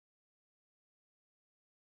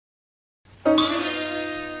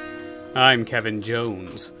I'm Kevin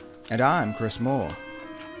Jones. And I'm Chris Moore.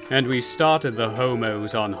 And we started the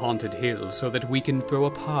Homos on Haunted Hill so that we can throw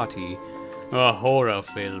a party. A horror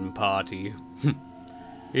film party.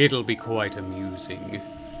 It'll be quite amusing.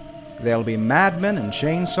 There'll be madmen and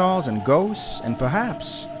chainsaws and ghosts and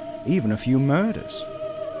perhaps even a few murders.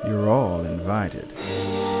 You're all invited.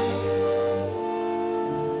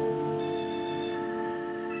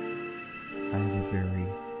 I have a very,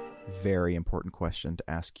 very important question to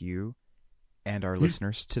ask you and our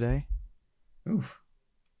listeners today. Oof.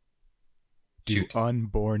 Do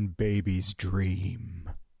unborn babies dream?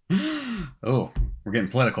 Oh, we're getting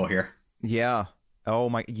political here. Yeah. Oh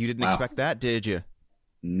my! You didn't expect that, did you?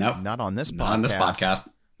 Nope. Not on this podcast. Not on this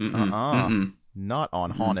podcast. Not on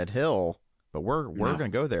Haunted Hill. But we're going to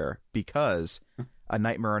go there because A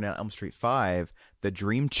Nightmare on Elm Street 5, the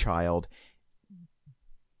Dream Child,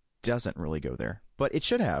 doesn't really go there. But it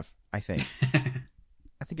should have, I think.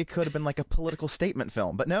 I think it could have been like a political statement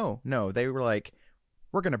film. But no. They were like,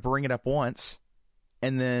 we're going to bring it up once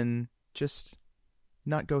and then just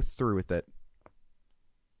not go through with it.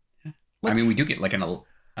 I mean, we do get like an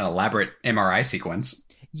elaborate MRI sequence.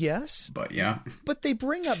 Yes. But yeah. But they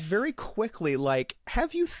bring up very quickly, like,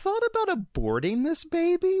 have you thought about aborting this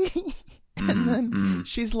baby? And then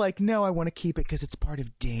she's like, no, I want to keep it because it's part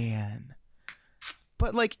of Dan.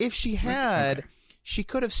 But, like, if she had, she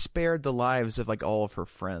could have spared the lives of, like, all of her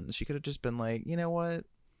friends. She could have just been like, you know what?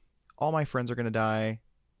 All my friends are going to die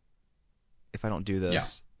if I don't do this. Yeah.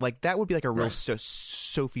 Like, that would be like a real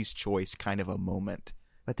Sophie's Choice kind of a moment.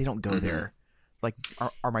 But they don't go there. Like,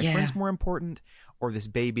 are my friends more important? Or this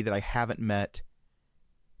baby that I haven't met?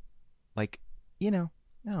 Like, I don't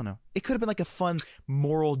know. It could have been like a fun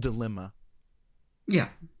moral dilemma. Yeah.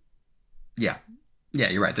 Yeah,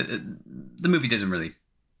 you're right. The movie doesn't really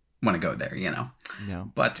want to go there,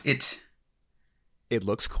 No. But it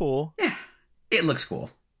looks cool. Yeah, it looks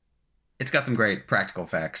cool. It's got some great practical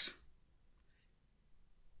effects.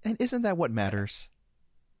 And isn't that what matters?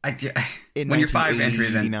 When you're 5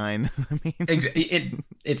 entries in, 89, I mean,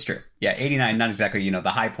 it's true. Yeah, 89, not exactly the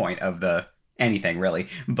high point of the anything really,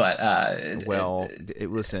 but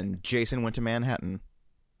listen, Jason went to Manhattan,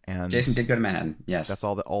 and Jason did go to Manhattan. Yes, that's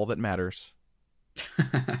all that matters.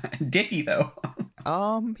 Did he though?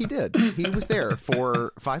 He did. He was there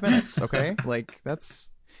for 5 minutes. Okay, like that's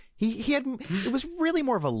he had. It was really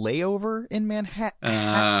more of a layover in Manhattan.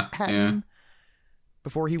 Yeah.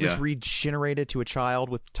 Before he was regenerated to a child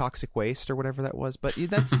with toxic waste or whatever that was. But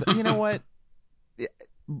that's, you know what?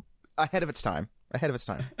 Ahead of its time.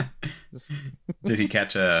 Did he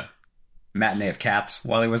catch a matinee of Cats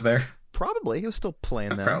while he was there? Probably. He was still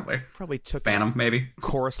playing them. Probably took Phantom, maybe.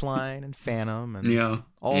 Chorus Line and Phantom and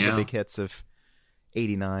all the big hits of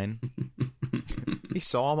 89. He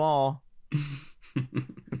saw them all.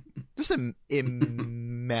 Just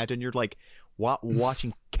imagine you're like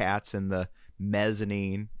watching Cats in the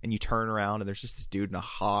mezzanine, and you turn around and there's just this dude in a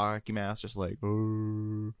hockey mask just like, like,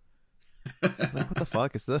 what the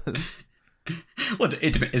fuck is this? Well,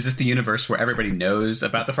 is this the universe where everybody knows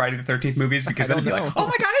about the Friday the 13th movies? Because then it'd be like, oh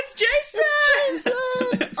my god, it's Jason! It's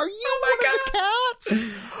Jason! Are you one of the cats?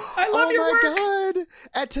 I love your work! Oh my god!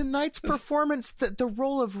 At tonight's performance, the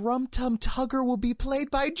role of Rum Tum Tugger will be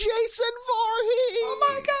played by Jason Voorhees! Oh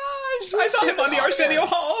my gosh! I saw him on the Arsenio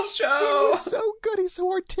Hall show! He was so good, he's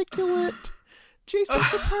so articulate!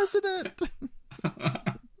 Jason's the president.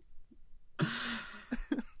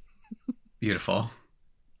 Beautiful.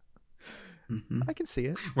 I can see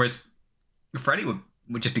it. Whereas Freddy would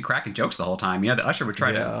just be cracking jokes the whole time. The usher would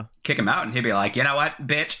try to kick him out, and he'd be like, you know what,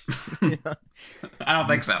 bitch? I don't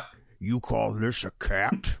think so. You call this a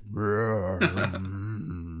cat?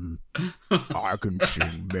 I can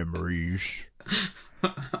sing memories.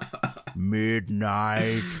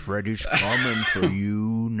 Midnight, Freddy's coming for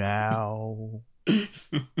you now.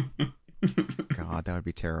 God, that would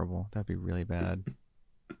be terrible. That would be really bad.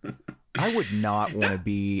 I would not want to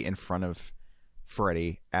be in front of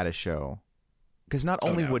Freddy at a show. Because not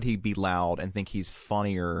only would he be loud and think he's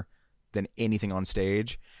funnier than anything on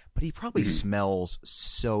stage, but he probably smells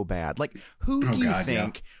so bad. Like, who do you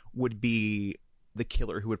think would be the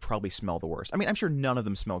killer who would probably smell the worst? I mean, I'm sure none of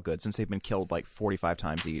them smell good since they've been killed like 45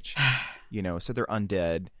 times each. So they're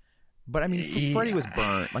undead. But I mean, Freddy was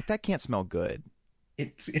burnt. Like, that can't smell good.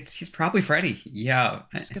 He's probably Freddy. Yeah,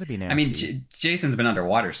 it's gonna be nasty. I mean, Jason's been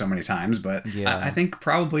underwater so many times, but I think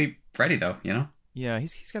probably Freddy though. Yeah,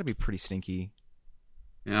 he's got to be pretty stinky.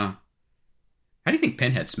 Yeah. How do you think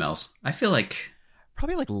Pinhead smells? I feel like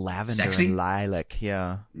probably like lavender sexy? And lilac.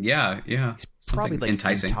 Yeah. Yeah. He's probably like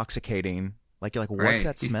enticing. intoxicating. Like, you're like, what's Right.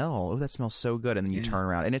 that smell? Oh, that smells so good. And then you Yeah. turn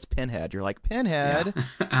around, and it's Pinhead. You're like, Pinhead? Yeah.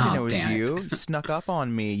 I didn't know it was damn you. it. You snuck up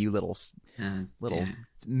on me, you little Damn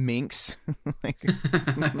minx. Like,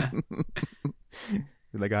 it.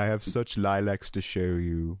 like, I have such lilacs to show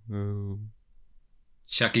you. Oh.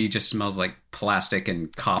 Chucky just smells like plastic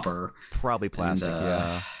and copper. Probably plastic,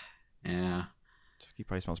 yeah. Yeah. He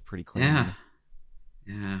probably smells pretty clean.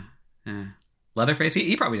 Yeah. Leatherface,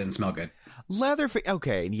 he probably doesn't smell good. Leatherface.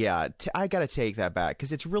 Okay, yeah. I gotta take that back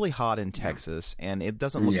because it's really hot in Texas, and it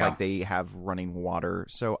doesn't look like they have running water.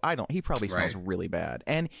 So I don't. He probably smells really bad,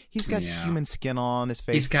 and he's got human skin on his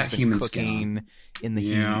face. He's got been human cooking skin in the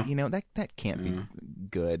heat. You know that can't be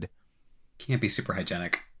good. Can't be super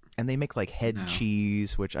hygienic. And they make like head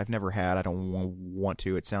cheese, which I've never had. I don't want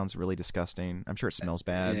to. It sounds really disgusting. I'm sure it smells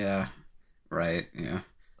bad. Yeah. Right. Yeah.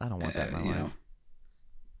 I don't want that in my life.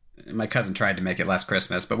 My cousin tried to make it last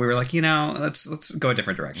Christmas, but we were like, let's go a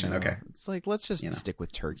different direction. Okay. It's like, let's just stick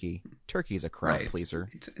with turkey. Turkey's a crowd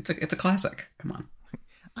pleaser. It's a classic. Come on.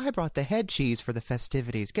 I brought the head cheese for the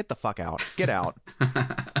festivities. Get the fuck out. Get out.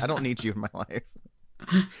 I don't need you in my life.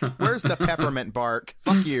 Where's the peppermint bark?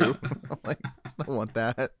 Fuck you. Like, I don't want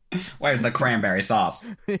that. Where's the cranberry sauce?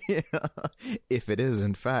 Yeah. If it is,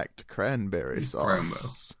 in fact, cranberry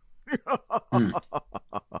sauce.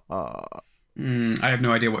 I have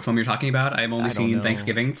no idea what film you're talking about. I've only seen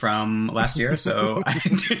Thanksgiving from last year, so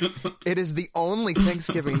It is the only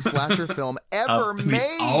Thanksgiving slasher film ever made.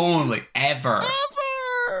 The only ever.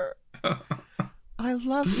 I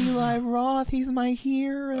love Eli Roth. He's my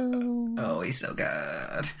hero. Oh, he's so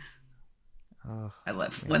good. I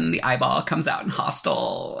love when the eyeball comes out in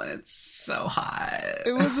Hostel. It's so hot.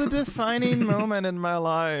 It was a defining moment in my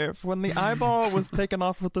life. When the eyeball was taken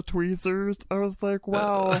off with the tweezers, I was like,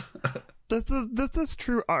 wow, this is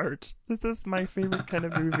true art. This is my favorite kind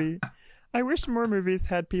of movie. I wish more movies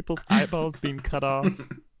had people's eyeballs being cut off.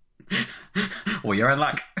 Well, you're in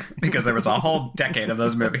luck, because there was a whole decade of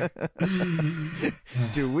those movies.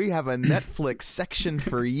 Do we have a Netflix section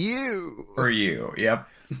for you? For you, yep.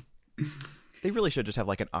 They really should just have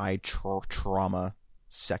like an eye trauma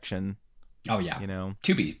section. Oh yeah,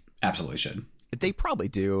 Tubi absolutely should. They probably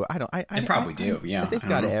do. They probably do. Yeah, they've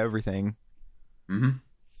got everything. Mm-hmm.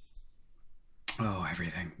 Oh,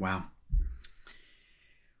 everything! Wow.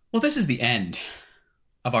 Well, this is the end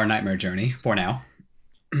of our nightmare journey for now.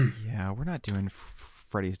 Yeah, we're not doing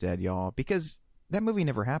Freddy's Dead, y'all, because that movie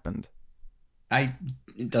never happened.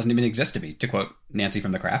 It doesn't even exist to me, to quote Nancy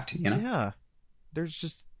from The Craft. Yeah, there's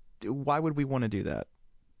just. Why would we want to do that?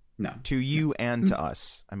 No. To you and to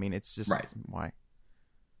us. I mean, it's just... Right. Why?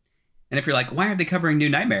 And if you're like, why aren't they covering New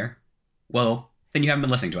Nightmare? Well, then you haven't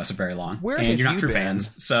been listening to us for very long. And you're not true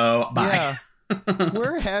fans, so bye. Yeah.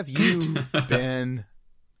 Where have you been?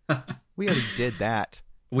 We already did that.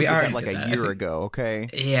 We already did that like a year ago, okay?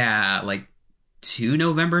 Yeah, like 2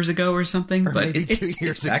 Novembers ago or something. Or but maybe it's 2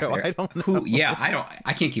 years ago. I don't know.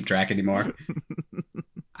 I can't keep track anymore.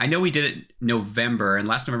 I know we did it November, and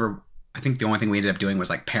last November, I think the only thing we ended up doing was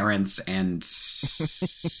like Parents and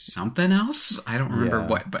something else. I don't remember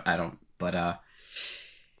what, but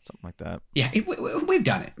something like that. Yeah, we've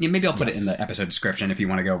done it. Maybe I'll put it in the episode description if you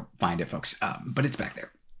want to go find it, folks. But it's back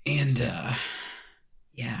there. And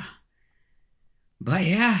yeah. But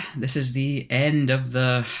yeah, this is the end of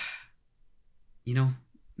the,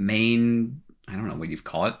 main, I don't know what you'd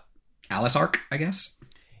call it, Alice arc, I guess.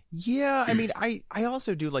 Yeah, I mean, I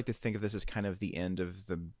also do like to think of this as kind of the end of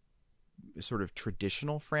the sort of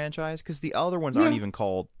traditional franchise, because the other ones aren't even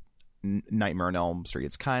called Nightmare on Elm Street.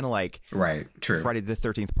 It's kind of like Friday the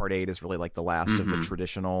 13th Part 8 is really like the last of the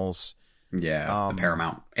traditionals. Yeah, the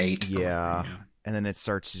Paramount 8. Yeah. And then it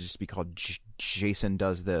starts to just be called Jason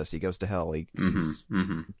Does This. He goes to hell.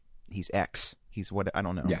 He's X. He's what, I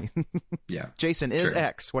don't know. Yeah. Jason is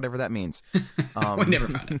X, whatever that means. We never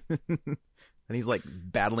found it. And he's like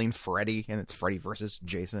battling Freddy, and it's Freddy versus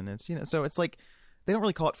Jason. It's so it's like they don't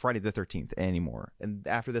really call it Friday the 13th anymore. And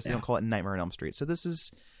after this, they don't call it Nightmare on Elm Street. So this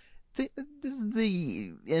is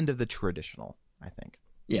the end of the traditional, I think.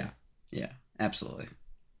 Yeah, absolutely.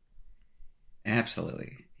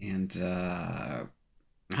 And I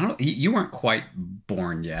don't. You weren't quite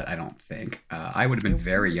born yet, I don't think. I would have been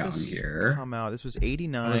very young here. This was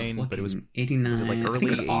 89, but it was 89. Was it like early I think it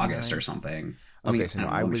was 89? August or something.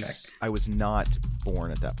 I was not born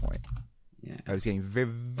at that point. Yeah, I was getting very,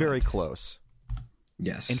 very close.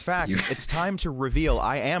 Yes. In fact, it's time to reveal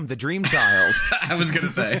I am the dream child. I was gonna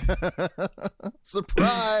say,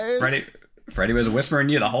 surprise. Freddy was whispering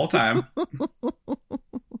you the whole time.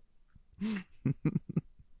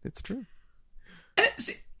 It's true. And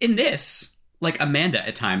in this, like Amanda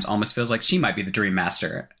at times almost feels like she might be the dream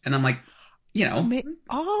master, and I'm like, you know.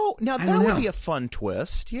 Now that would be a fun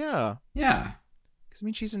twist. Yeah. Yeah. Because, I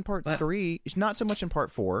mean, she's in part 3. She's not so much in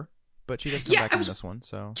part 4, but she does come back in this one,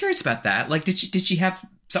 so. Curious about that. Like, did she have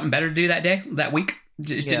something better to do that week?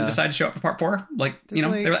 Just didn't decide to show up for part 4? Like, you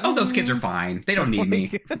know, they're like, oh, those kids are fine. They don't need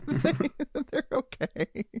me. They're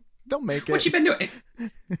okay. They'll make it. What's she been doing?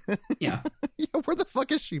 Yeah. Yeah, where the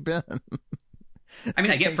fuck has she been? I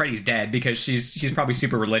mean, I get Freddy's dead because she's probably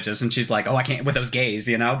super religious and she's like, oh, I can't with those gays,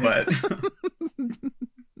 you know, but...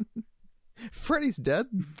 Freddy's dead?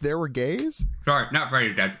 There were gays? Sorry, not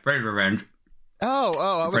Freddy's dead. Freddy's Revenge. Oh,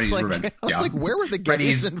 I was Freddy's like, Revenge. I was like, where were the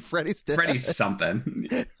gays in Freddy's dead? Freddy's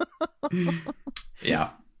something.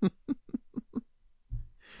 Yeah.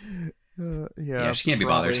 Yeah, she can't be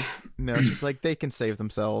bothered. No, she's like, they can save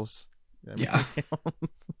themselves. I mean, yeah.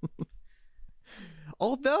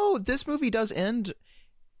 Although this movie does end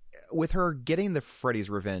with her getting the Freddy's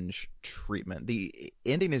Revenge treatment. The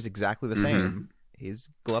ending is exactly the same. His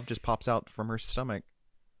glove just pops out from her stomach.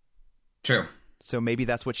 True. So maybe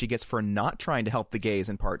that's what she gets for not trying to help the gays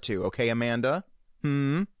in part 2. Okay, Amanda?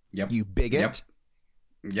 Yep. You bigot?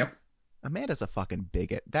 Yep. Amanda's a fucking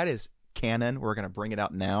bigot. That is canon. We're going to bring it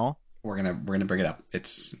out now. We're gonna bring it up.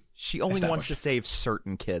 She only wants to save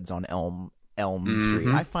certain kids on Elm Street.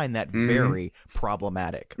 I find that very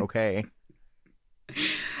problematic. Okay.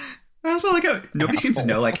 I also like how nobody seems to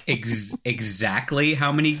know like exactly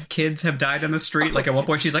how many kids have died on the street. Like at one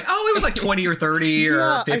point she's like, "Oh, it was like 20 or 30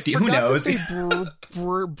 or 50. Who knows?" They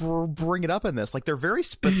bring it up in this. Like they're very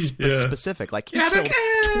specific. Like he killed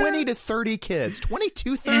 20 to 30 kids.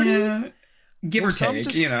 22, 30? Give or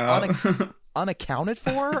take, you know. Unaccounted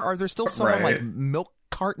for? Are there still some like milk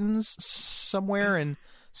cartons somewhere in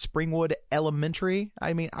Springwood Elementary?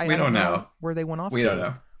 I mean, I don't know where they went off. We don't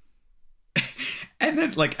know. And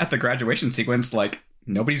then, like at the graduation sequence, like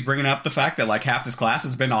nobody's bringing up the fact that like half this class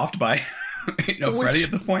has been offed by Freddy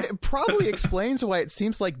at this point. It probably explains why it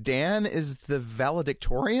seems like Dan is the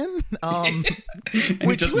valedictorian.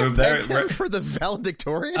 Would just you moved have there him for the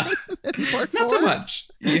valedictorian in part 4? Not so much.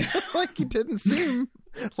 Yeah. Like he didn't seem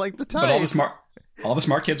like the type. But all the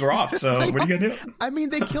smart kids were off. So what are you gonna do? I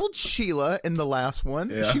mean, they killed Sheila in the last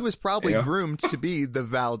one. Yeah. She was probably groomed to be the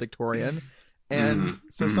valedictorian. And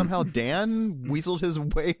so somehow Dan weaseled his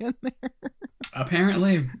way in there.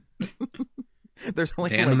 Apparently. There's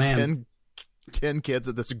only Dan like 10 kids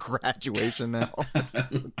at this graduation now.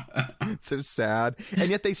 It's so sad. And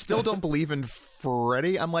yet they still don't believe in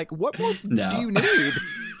Freddy. I'm like, what more do you need?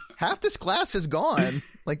 Half this class is gone.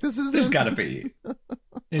 Like this is There's gotta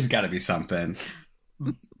be something.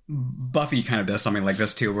 Buffy kind of does something like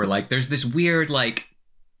this too, where like there's this weird like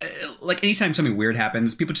anytime something weird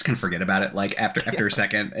happens, people just kind of forget about it. Like after a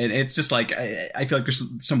second, and it's just like I feel like there's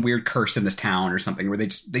some weird curse in this town or something where they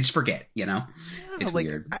just forget. You know, it's like,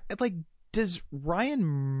 weird. Does Ryan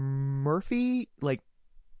Murphy like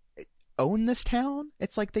own this town?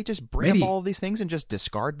 It's like they just bring up all these things and just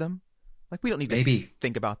discard them. Like we don't need to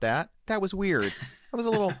think about that. That was weird. That was a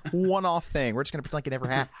little one-off thing. We're just gonna pretend like it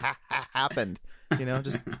never happened. You know,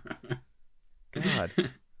 just God.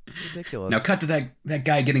 Ridiculous. Now cut to that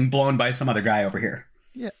guy getting blown by some other guy over here.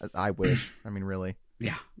 Yeah, I wish. I mean, really.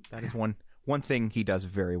 Yeah, that is one thing he does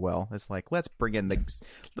very well. It's like let's bring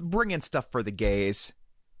in stuff for the gays.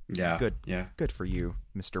 Yeah, good. Yeah, good for you,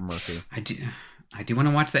 Mr. Murphy. I do want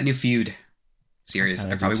to watch that new Feud series.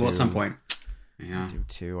 I probably will at some point. Yeah, I do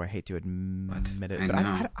too. I hate to admit it, but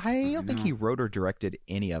I don't think he wrote or directed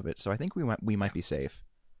any of it, so I think we might be safe.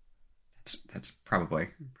 That's probably.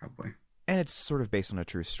 And it's sort of based on a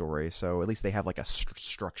true story, so at least they have like a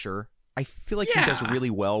structure. I feel like he does really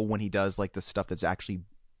well when he does like the stuff that's actually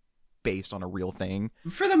based on a real thing.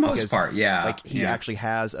 For the most part, yeah. Like he actually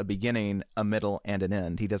has a beginning, a middle, and an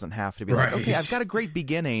end. He doesn't have to be like, okay, I've got a great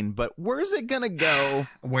beginning, but where's it gonna go?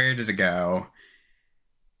 Where does it go?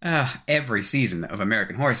 Every season of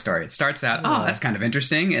American Horror Story, it starts out, that's kind of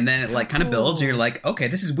interesting, and then it like kind of builds, and you're like, okay,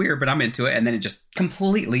 this is weird, but I'm into it, and then it just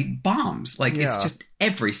completely bombs. Like it's just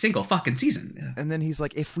every single fucking season. And then he's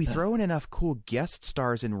like, if we throw in enough cool guest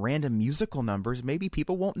stars and random musical numbers, maybe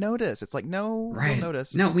people won't notice. It's like, no, we'll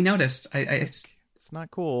notice. No, we noticed. It's not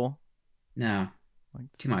cool. No, like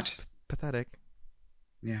too much. Pathetic.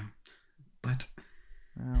 Yeah, but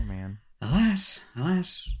oh man, alas.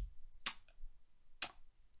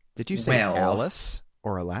 Did you say Alice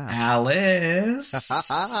or Alas?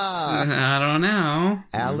 Alice. I don't know.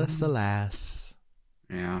 Alice, alas.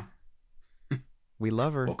 Yeah. We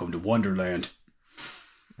love her. Welcome to Wonderland.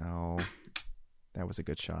 Oh, that was a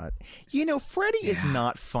good shot. You know, Freddy is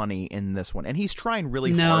not funny in this one, and he's trying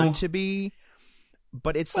really hard to be.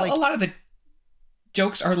 But it's like a lot of the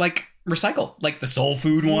jokes are like recycled. Like the soul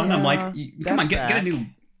food one. Yeah, I'm like, come on, get a back. new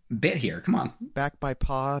bit here. Come on. Back by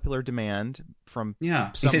popular demand from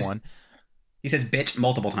Yeah. someone. He says bitch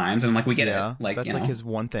multiple times, and I'm like, we get Yeah, it. Like, that's you like know. his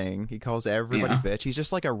one thing. He calls everybody Yeah. bitch. He's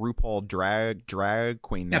just like a RuPaul drag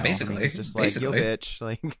queen now. Yeah, basically. I mean, he's just like, yo, bitch.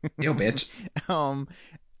 Like, Yo, bitch.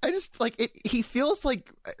 I just like it. He feels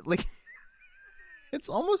like it's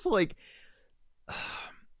almost like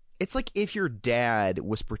it's like if your dad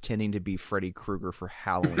was pretending to be Freddy Krueger for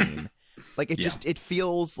Halloween. Like it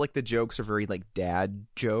feels like the jokes are very like dad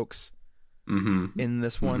jokes in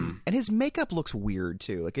this one, and his makeup looks weird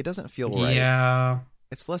too. Like it doesn't feel right. Yeah.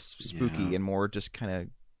 It's less spooky and more just kind of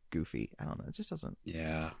goofy. I don't know. It just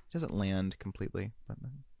doesn't land completely. But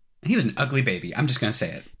He was an ugly baby. I'm just gonna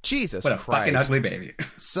say it. Jesus What a Christ. fucking ugly baby.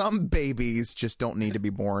 Some babies just don't need to be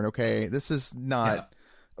born, okay? This is not...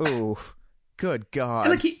 Oh, good God.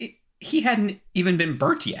 And like he hadn't even been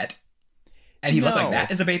burnt yet. And he looked like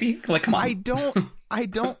that as a baby? Like, come on. I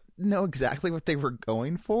don't know exactly what they were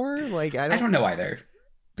going for. Like, I don't know either.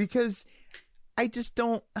 Because I just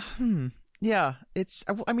don't... Yeah, it's...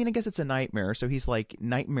 I mean, I guess it's a nightmare, so he's like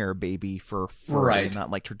nightmare baby for Freddy,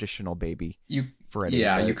 not like traditional baby Freddy.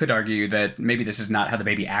 Yeah, but... you could argue that maybe this is not how the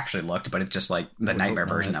baby actually looked, but it's just like the nightmare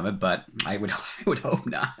version of it, but I would hope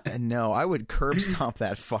not. No, I would curb stomp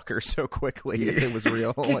that fucker so quickly if it was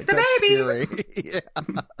real. Like, the that's baby! scary. Yeah.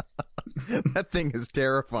 That thing is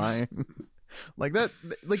terrifying. Like that,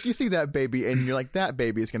 like you see that baby and you're like, that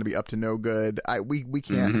baby is going to be up to no good. We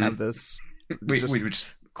can't have this. We would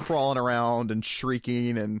just crawling around and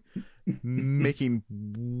shrieking and making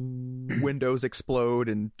windows explode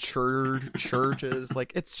and churches.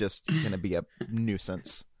 Like it's just going to be a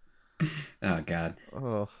nuisance. Oh God.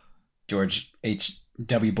 Oh. George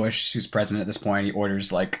H.W. Bush, who's president at this point, he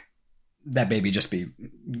orders like that baby just be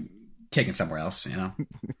taken somewhere else, you know.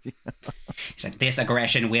 He's like, this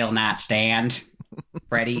aggression will not stand.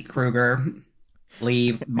 Freddy Krueger,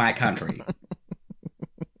 leave my country.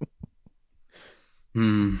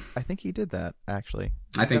 I think he did that, actually.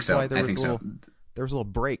 I think so. There was a little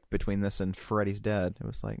break between this and Freddy's Dead. It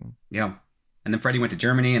was like... Yeah. And then Freddy went to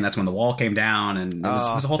Germany, and that's when the wall came down, and it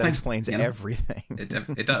was a whole that thing. Explains everything.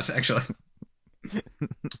 It does, actually.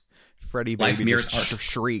 Freddy Life baby mirrors just art.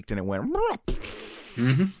 shrieked, and it went...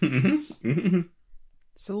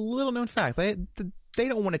 It's a little-known fact. They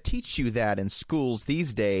don't want to teach you that in schools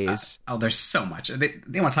these days. There's so much.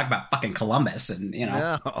 They want to talk about fucking Columbus and, you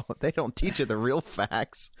know. No, they don't teach you the real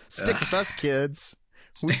facts. Stick with us, kids.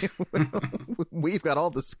 We've got all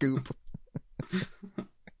the scoop.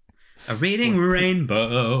 A reading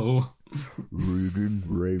rainbow. Reading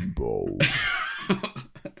rainbow.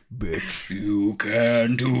 Bitch. You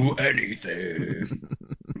can do anything.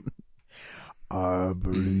 I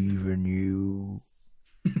believe in you.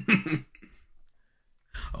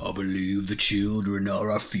 I believe the children are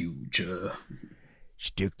our future.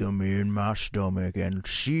 Stick them in my stomach and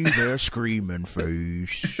see their screaming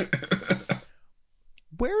face.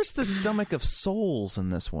 Where's the stomach of souls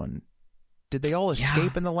in this one? Did they all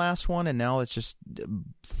escape in the last one and now it's just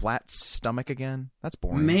flat stomach again? That's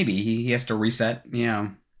boring. Maybe he has to reset.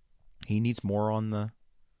 Yeah. He needs more on the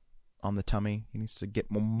tummy. He needs to get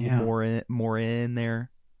more in there.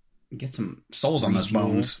 Get some souls on those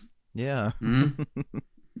bones. Yeah.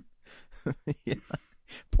 Yeah.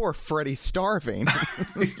 Poor Freddy's starving.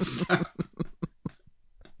 He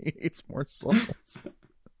needs more souls.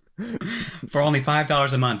 For only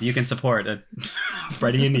 $5 a month, you can support a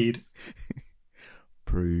Freddy in need.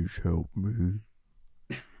 Please help me.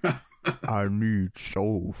 I need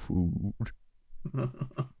soul food.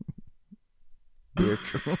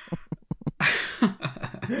 Bitch.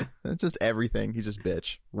 That's just everything. He's just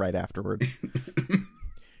bitch right afterward.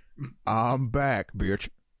 I'm back, bitch.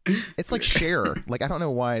 It's like Cher. Like, I don't know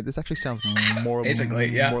why. This actually sounds more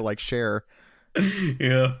like Cher.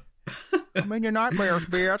 Yeah. I'm in your nightmares,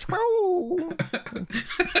 bitch. Woo!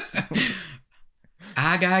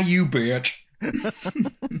 I got you, bitch.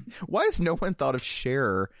 Why has no one thought of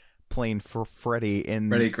Cher playing for Freddy in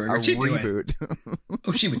Freddy a Krueger. She'd do it. reboot?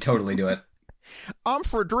 Oh, she would totally do it. I'm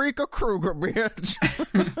Frederica Krueger, bitch.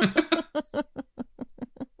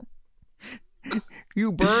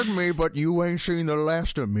 You burned me, but you ain't seen the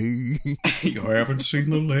last of me. You haven't seen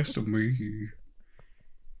the last of me.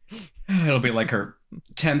 It'll be like her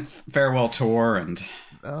 10th farewell tour and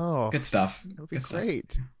good stuff. It'll be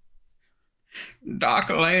great. Dark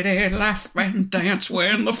lady, laugh and dance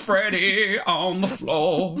when the Freddy on the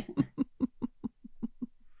floor.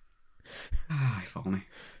 If only.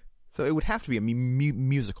 So it would have to be a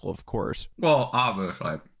musical, of course. Well,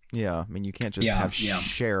 obviously. Yeah, I mean, you can't just have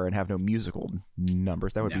Cher and have no musical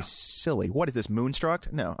numbers. That would be silly. What is this,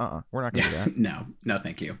 Moonstruck? No, we're not going to do that. No,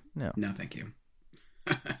 thank you. No, thank you.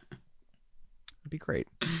 It'd be great.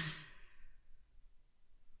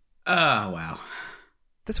 Oh, wow.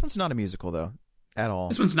 This one's not a musical, though, at all.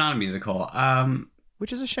 This one's not a musical.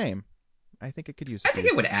 Which is a shame. I think it could use. I think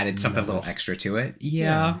it would have added something a little extra to it.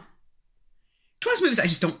 Yeah. Twilight movies, I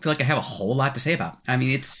just don't feel like I have a whole lot to say about. I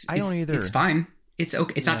mean, I don't either. It's fine. It's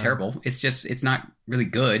okay. It's not terrible. It's just it's not really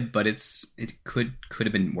good, but it could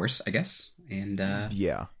have been worse, I guess. And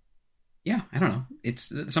yeah, I don't know.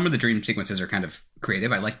 It's some of the dream sequences are kind of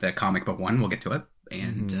creative. I like the comic book one. We'll get to it.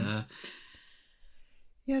 And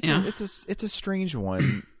it's a strange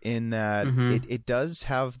one in that it does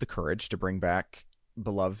have the courage to bring back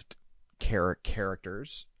beloved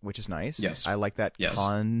characters, which is nice. Yes, I like that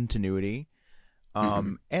continuity.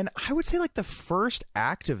 And I would say like the first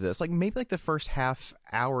act of this, like maybe like the first half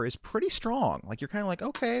hour is pretty strong. Like you're kind of like,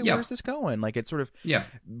 okay, where's this going? Like it's sort of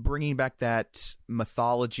bringing back that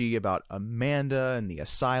mythology about Amanda and the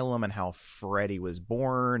asylum and how Freddy was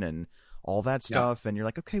born and all that stuff. And you're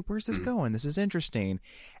like, okay, where's this going? This is interesting.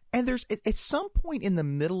 And there's at some point in the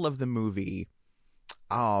middle of the movie,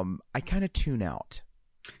 I kind of tune out.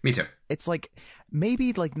 Me too. It's like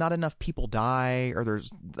maybe like not enough people die, or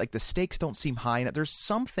there's like the stakes don't seem high enough. There's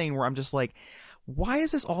something where I'm just like, why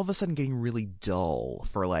is this all of a sudden getting really dull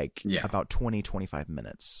for like about 20-25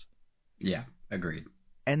 minutes? Yeah, agreed.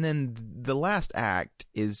 And then the last act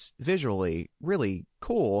is visually really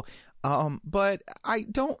cool, but I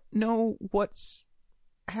don't know what's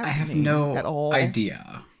happening. I have no at all.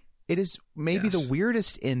 idea. It is maybe the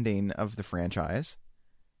weirdest ending of the franchise.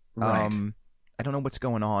 Right. I don't know what's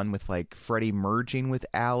going on with like Freddy merging with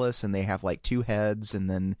Alice, and they have like two heads, and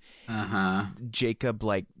then Jacob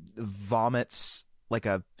like vomits like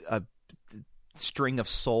a string of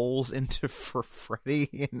souls into for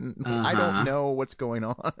Freddy, and I don't know what's going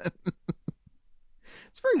on.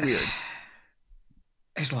 It's very weird.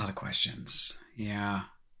 There's a lot of questions. Yeah.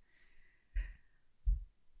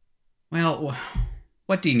 Well,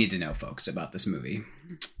 what do you need to know, folks, about this movie?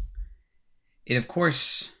 It, of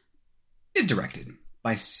course, is directed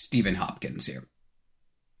by Stephen Hopkins here.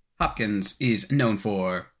 Hopkins is known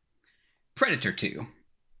for Predator 2,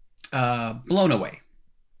 Blown Away,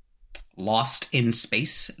 Lost in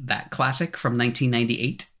Space, that classic from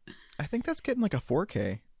 1998. I think that's getting like a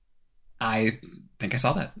 4K. I think I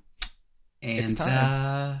saw that. And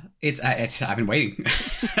I've been waiting.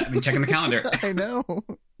 I've been checking the calendar. I know.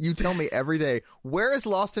 You tell me every day, where is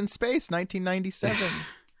Lost in Space 1997?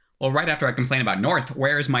 Well, right after I complain about North,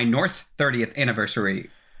 where is my North 30th anniversary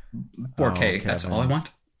 4K? That's all I want.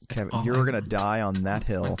 Kevin, you're going to die on that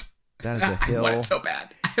hill. That is a hill. I want it so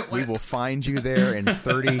bad. We will find you there in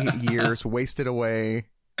 30 years, wasted away,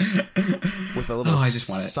 with a little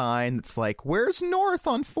sign that's like, where's North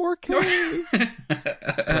on 4K?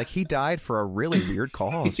 Like, he died for a really weird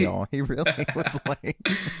cause, y'all. He really was like...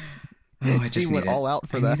 I just he went all out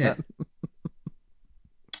for that.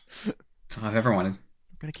 That's all I've ever wanted.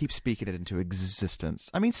 I'm going to keep speaking it into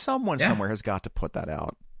existence. I mean, someone somewhere has got to put that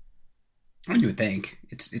out. I mean, you would think.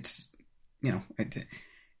 It's you know...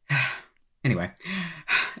 Anyway.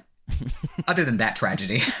 Other than that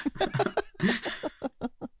tragedy...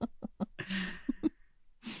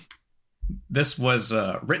 This was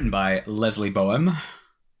written by Leslie Boehm,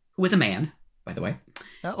 who is a man, by the way.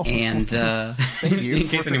 Oh, and thank you in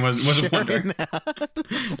case anyone wasn't wondering,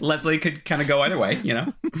 Leslie could kind of go either way, you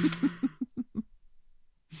know.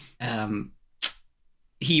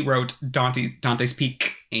 He wrote Dante's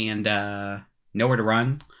Peak and Nowhere to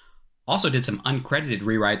Run. Also did some uncredited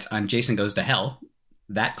rewrites on Jason Goes to Hell,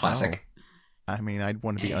 that classic. Oh. I mean, I'd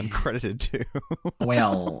want to be uncredited too.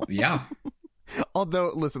 Well, yeah.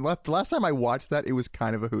 Although, listen, the last time I watched that, it was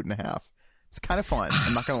kind of a hoot and a half. It's kind of fun.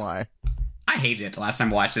 I'm not gonna lie. I hated it the last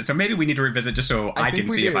time I watched it, so maybe we need to revisit just so I can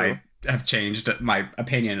see if I have changed my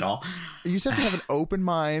opinion at all. You just have to have an open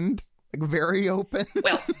mind, like very open.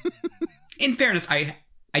 Well, in fairness, I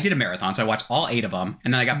did a marathon, so I watched all 8 of them,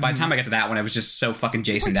 and then by the time I got to that one, I was just so fucking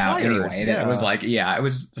Jasoned out anyway that it was like, it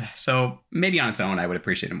was so maybe on its own I would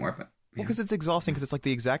appreciate it more. But well, because it's exhausting, because it's like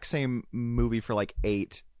the exact same movie for like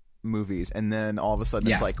 8 movies, and then all of a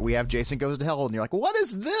sudden it's like, we have Jason Goes to Hell, and you're like, what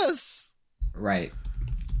is this? Right.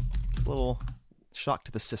 It's a little shock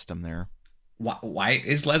to the system there. Why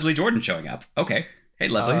is Leslie Jordan showing up? Okay. Hey,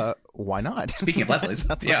 Leslie. Why not? Speaking of Leslie's.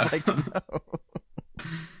 That's what I'd like to know.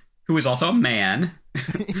 Who is also a man.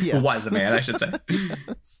 Yes. Who was a man, I should say.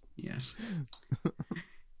 Yes.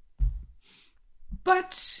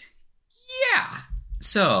 But, yeah.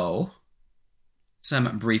 So,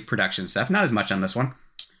 some brief production stuff. Not as much on this one.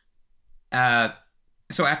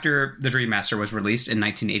 So after The Dream Master was released in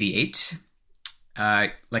 1988,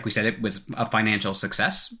 like we said, it was a financial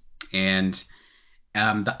success. And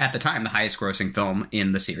at the time, the highest grossing film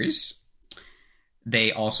in the series.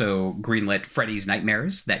 They also greenlit Freddy's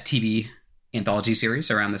Nightmares, that TV anthology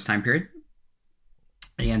series around this time period.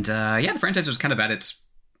 And the franchise was kind of at its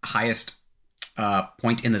highest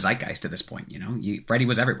point in the zeitgeist at this point. Freddy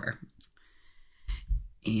was everywhere.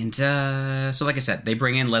 And so, like I said, they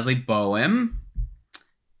bring in Leslie Boehm,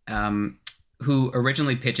 who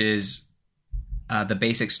originally pitches the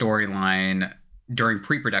basic storyline during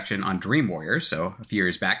pre-production on Dream Warriors, so a few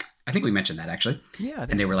years back. I think we mentioned that, actually. Yeah.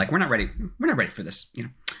 And they were like, we're not ready for this,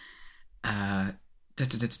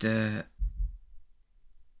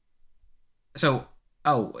 So,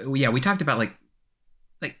 we talked about, like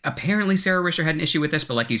apparently Sarah Risher had an issue with this,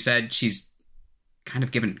 but like you said, she's kind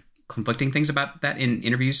of given conflicting things about that in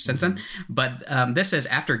interviews since then. But this says,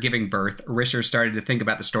 after giving birth, Risher started to think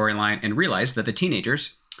about the storyline and realized that the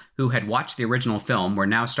teenagers who had watched the original film were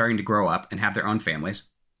now starting to grow up and have their own families,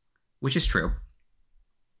 which is true.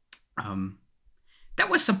 That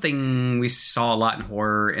was something we saw a lot in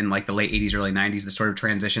horror in like the late 80s, early 90s, the sort of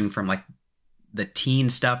transition from like the teen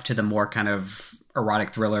stuff to the more kind of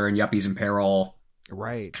erotic thriller and yuppies in peril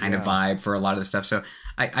kind of vibe for a lot of the stuff. So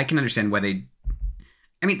I can understand why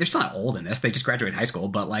they're still not old in this. They just graduated high school,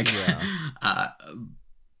 but like, you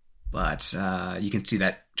can see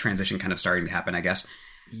that transition kind of starting to happen, I guess.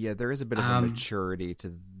 Yeah, there is a bit of a maturity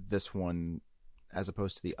to this one as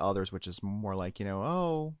opposed to the others, which is more like,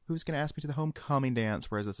 who's going to ask me to the homecoming dance?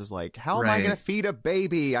 Whereas this is like, how am I going to feed a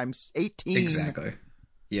baby? I'm 18. Exactly.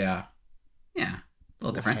 Yeah. Yeah. A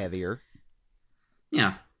little different. Heavier.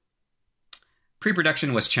 Yeah.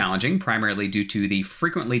 Pre-production was challenging, primarily due to the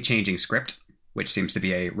frequently changing script, which seems to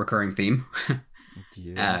be a recurring theme.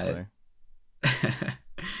 Yeah.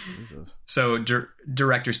 Jesus. So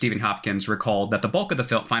director Stephen Hopkins recalled that the bulk of the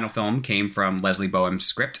final film came from Leslie Boehm's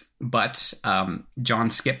script, but John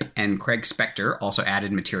Skipp and Craig Spector also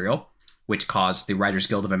added material, which caused the Writers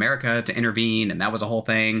Guild of America to intervene, and that was a whole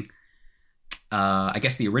thing. I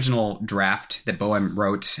guess the original draft that Boehm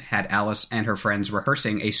wrote had Alice and her friends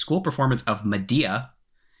rehearsing a school performance of Medea,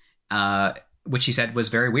 which he said was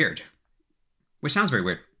very weird. Which sounds very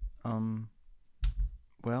weird.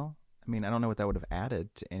 Well, I don't know what that would have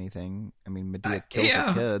added to anything. Medea kills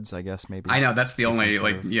her kids, I guess, maybe. I know, that's the only,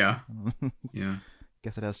 yeah.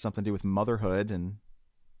 Guess it has something to do with motherhood and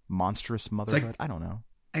monstrous motherhood. Like, I don't know.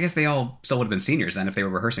 I guess they all still would have been seniors then if they were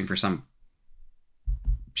rehearsing for some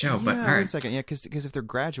show, but all right. Wait a second. Yeah, because if they're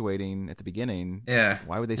graduating at the beginning,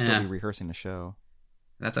 why would they still be rehearsing a show?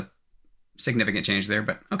 That's a significant change there,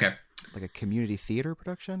 but okay. Like a community theater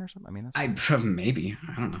production or something? Maybe.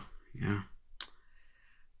 I don't know. Yeah.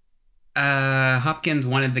 Hopkins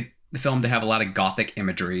wanted the film to have a lot of gothic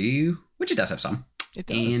imagery, which it does have some. It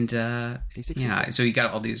does. And so you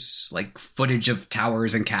got all these like footage of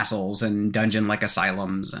towers and castles and dungeon-like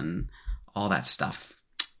asylums and all that stuff.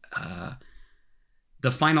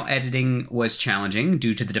 The final editing was challenging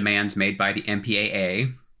due to the demands made by the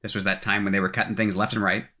MPAA. This was that time when they were cutting things left and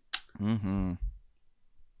right. Mm-hmm.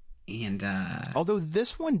 And although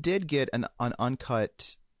this one did get an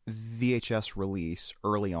uncut VHS release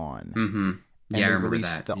early on. Mm-hmm. And I remember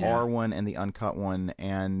that. The R one and the uncut one,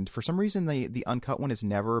 and for some reason the uncut one has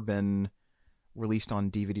never been released on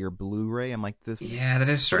DVD or Blu-ray. I'm like, this. Yeah, that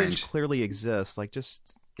is strange. Clearly exists. Like,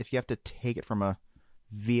 just if you have to take it from a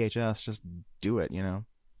VHS, just do it.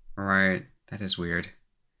 Right. That is weird.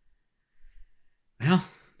 Well,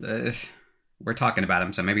 we're talking about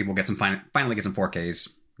them, so maybe we'll get finally get some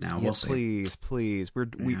 4Ks. Now we'll see. Please.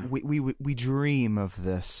 We dream of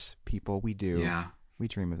this, people. We do. Yeah. We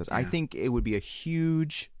dream of this. Yeah. I think it would be a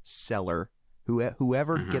huge seller.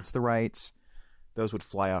 Whoever gets the rights, those would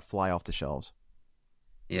fly off the shelves.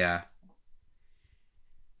 Yeah.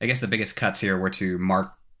 I guess the biggest cuts here were to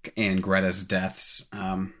Mark and Greta's deaths,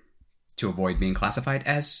 to avoid being classified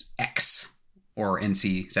as X or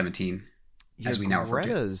NC-17. As we now refer to.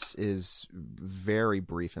 Greta's is very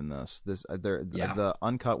brief in this. The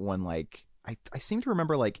uncut one, like I seem to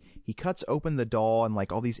remember, like he cuts open the doll and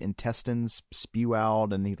like all these intestines spew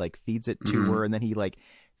out, and he like feeds it to her, and then he like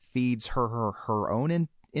feeds her own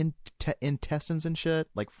intestines and shit,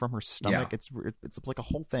 like from her stomach. Yeah. It's like a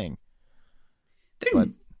whole thing. They're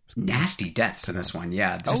nasty deaths in this one.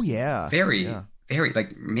 Yeah. Very, very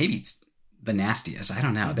like maybe it's the nastiest. I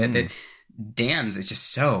don't know. Mm-hmm. Dan's is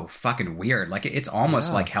just so fucking weird. Like it's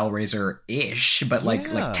almost like Hellraiser-ish, but like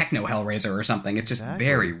techno Hellraiser or something. It's just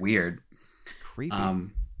very weird. Creepy.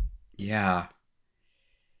 Yeah.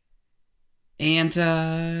 And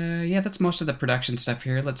yeah, that's most of the production stuff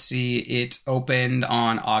here. Let's see. It opened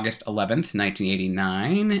on August 11th,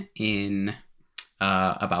 1989 in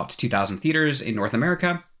about 2,000 theaters in North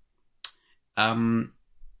America.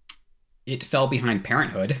 It fell behind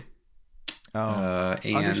Parenthood. And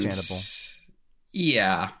understandable.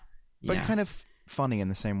 Yeah. But kind of funny in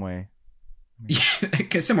the same way. Yeah,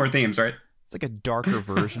 because similar themes, right? It's like a darker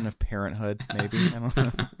version of Parenthood, maybe. I don't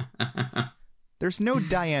know. There's no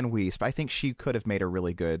Diane Wiest, but I think she could have made a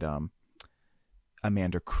really good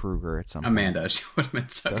Amanda Kruger at some point. Amanda, she would have been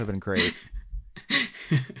so That would have been great.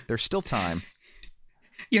 There's still time.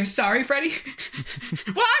 You're sorry, Freddie?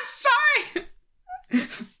 Well, I'm sorry!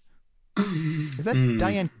 Is that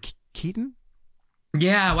Diane Keaton?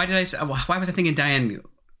 Yeah, why was I thinking Diane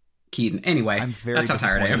Keaton? Anyway, I'm very that's how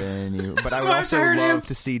tired I am. in you. But I would also love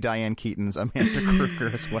to see Diane Keaton's Amanda Kruger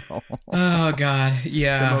as well. Oh, God,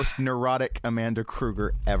 yeah. The most neurotic Amanda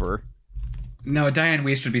Kruger ever. No, Diane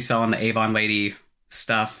Wiest would be selling the Avon Lady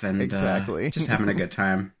stuff and exactly. Just having a good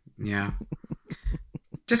time. Yeah.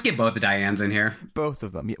 Just get both the Dianes in here. Both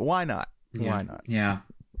of them. Yeah, why not? Yeah. Why not? Yeah.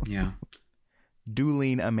 Yeah.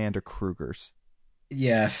 Dueling Amanda Krugers.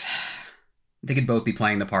 Yes. They could both be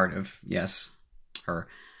playing the part of, yes, her.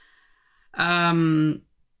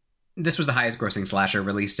 This was the highest grossing slasher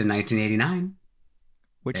released in 1989.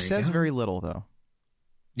 Which says very little, though.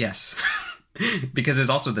 Yes. Because it's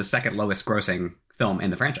also the second lowest grossing film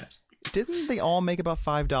in the franchise. Didn't they all make about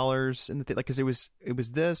 $5 in the because it was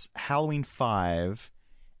this, Halloween 5,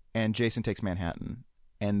 and Jason Takes Manhattan,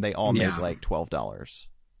 and they all made like $12.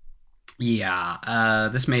 Yeah,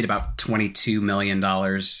 this made about $22 million.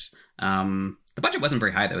 The budget wasn't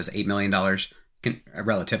very high, though. It was $8 million,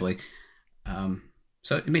 relatively.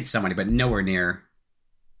 So it made some money, but nowhere near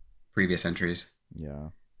previous entries. Yeah.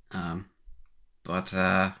 But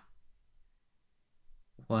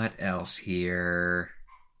what else here?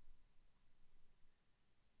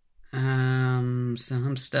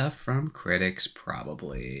 Some stuff from critics,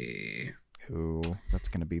 probably. Ooh, that's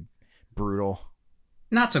gonna be brutal.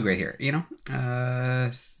 Not so great here,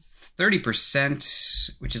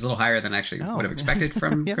 30%, which is a little higher than I actually would have expected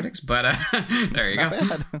from critics, but there you go.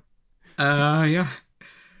 Yeah.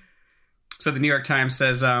 So the New York Times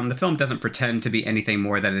says the film doesn't pretend to be anything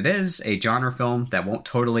more than it is, a genre film that won't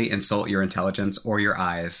totally insult your intelligence or your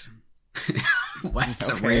eyes. That's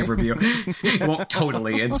a rave review. It won't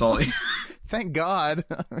totally insult you. Thank God.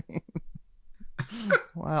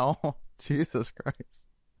 Wow. Jesus Christ.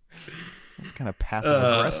 Sounds kind of passive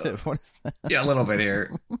aggressive. What is that? Yeah, a little bit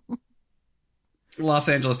here. Los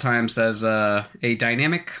Angeles Times says a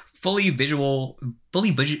dynamic, fully visually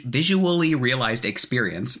realized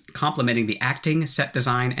experience, complementing the acting, set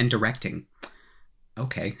design, and directing.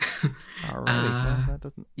 Okay. All right. That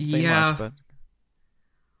doesn't say much, but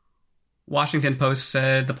Washington Post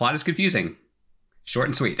said the plot is confusing, short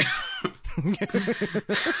and sweet.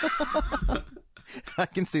 I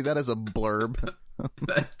can see that as a blurb.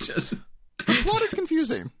 The plot is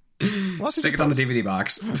confusing. Stick it on the DVD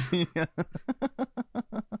box.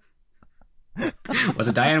 Was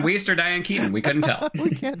it Diane Wiest or Diane Keaton? We couldn't tell.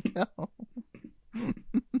 We can't tell.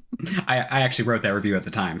 I actually wrote that review at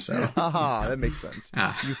the time, so. Aha, that makes sense.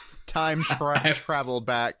 You time traveled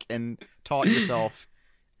back and taught yourself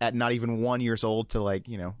at not even 1 year old to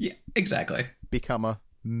Yeah, exactly. become a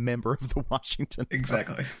member of the Washington Post.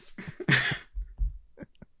 Exactly.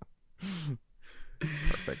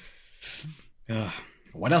 Perfect.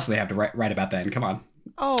 What else do they have to write about then? Come on.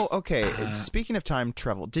 Oh, okay. Speaking of time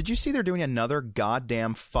travel, did you see they're doing another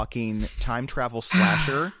goddamn fucking time travel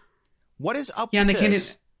slasher? What is up with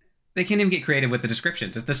this? They can't even get creative with the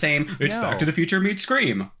descriptions. It's the same. It's Back to the Future meets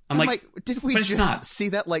Scream. I'm like, did we just see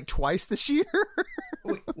that twice this year?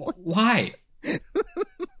 Why?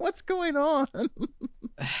 What's going on?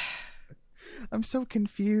 I'm so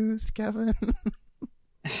confused, Kevin.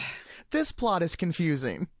 This plot is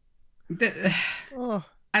confusing. I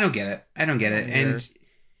don't get it. And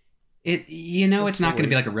it's not going to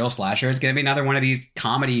be like a real slasher. It's going to be another one of these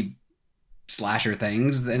comedy slasher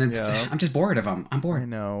things. And I'm just bored of them. I'm bored. I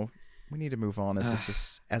know. We need to move on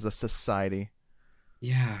as a society.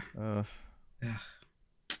 Yeah. Oh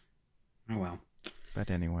well.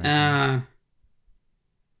 But anyway.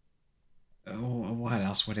 What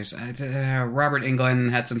else? What is Robert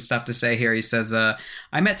Englund had some stuff to say here. He says, I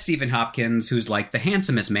met Stephen Hopkins, who's like the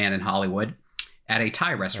handsomest man in Hollywood, at a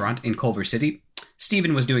Thai restaurant in Culver City.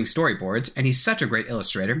 Stephen was doing storyboards, and he's such a great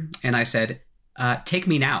illustrator. And I said, take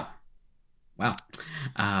me now. Wow.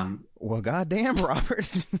 Well, goddamn,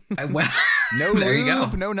 Robert. Well, no there lube, you go.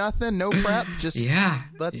 No nothing, no prep. Just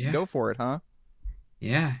let's go for it, huh?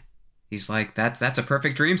 Yeah. He's like, that's a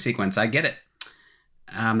perfect dream sequence. I get it.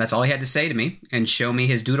 That's all he had to say to me, and show me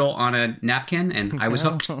his doodle on a napkin, and I was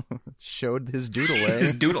hooked. Showed his doodle, eh?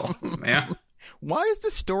 His doodle, yeah. Why is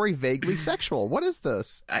this story vaguely sexual? What is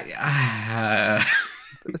this? I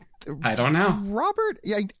don't know. Robert,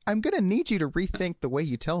 I'm going to need you to rethink the way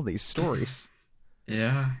you tell these stories.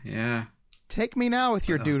 Yeah. Take me now with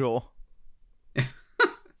your doodle.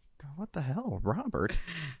 What the hell, Robert?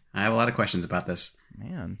 I have a lot of questions about this.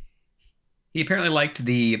 Man. He apparently liked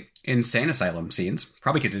the insane asylum scenes,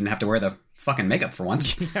 probably because he didn't have to wear the fucking makeup for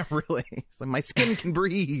once. Yeah, really. It's like, my skin can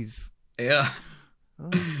breathe. Yeah.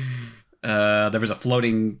 There was a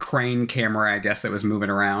floating crane camera, I guess, that was moving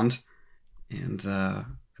around. And about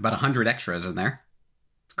 100 extras in there.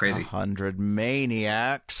 It's crazy. 100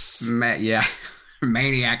 maniacs. Yeah.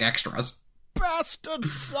 Maniac extras. Bastard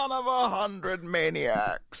son of 100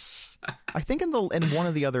 maniacs. I think in one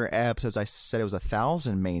of the other episodes I said it was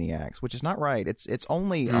 1,000 maniacs, which is not right. It's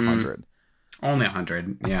only 100. Only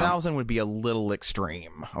 100. Yeah. 1,000 would be a little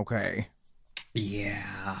extreme. Okay.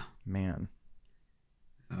 Yeah. Man.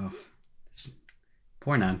 Oh.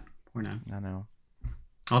 Poor Nun. I know.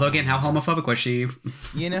 Although again, how homophobic was she?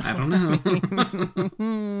 You know, I don't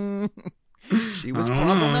know. She was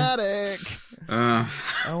problematic.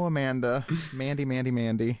 Oh, Amanda.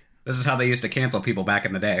 Mandy. This is how they used to cancel people back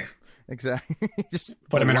in the day. Exactly. Just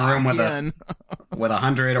put them in a room with in. with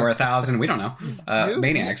 100 or 1,000. We don't know.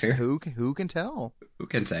 Maniacs here. Who can tell? Who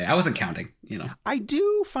can say? I wasn't counting. I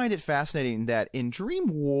do find it fascinating that in Dream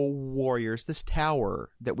Warriors, this tower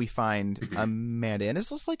that we find Amanda in is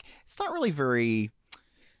just like, it's not really very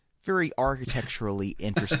architecturally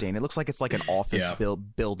interesting. It looks like it's like an office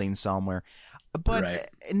building somewhere. But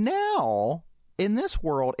now, in this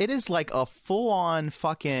world, it is like a full-on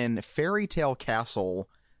fucking fairy tale castle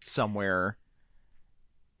somewhere.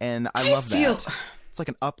 And I love that. It's like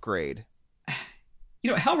an upgrade.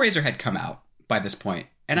 Hellraiser had come out by this point.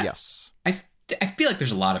 And yes. I feel like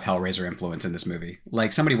there's a lot of Hellraiser influence in this movie.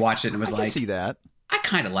 Like, somebody watched it and was I like... can see that. I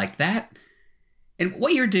kind of like that. And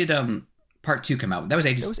what year did... Part 2 come out. That was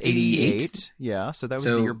 88. Yeah, so that was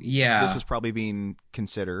the year. Yeah, this was probably being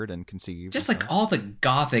considered and conceived. Just like all the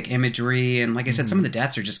gothic imagery, and like I said, some of the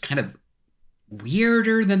deaths are just kind of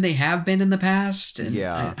weirder than they have been in the past. And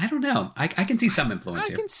I don't know. I can see some influence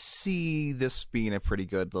here. I can see this being a pretty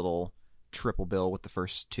good little triple bill with the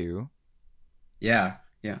first two. Yeah.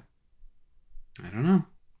 I don't know.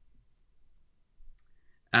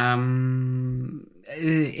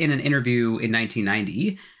 In an interview in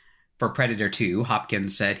 1990. For Predator 2,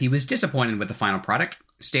 Hopkins said he was disappointed with the final product,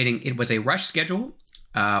 stating it was a rush schedule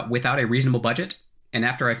without a reasonable budget, and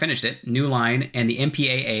after I finished it, New Line and the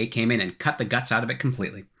MPAA came in and cut the guts out of it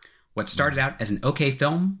completely. What started out as an okay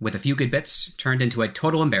film with a few good bits turned into a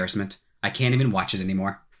total embarrassment. I can't even watch it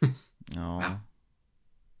anymore. Wow.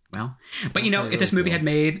 Well, but if this movie had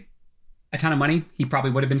made a ton of money, he probably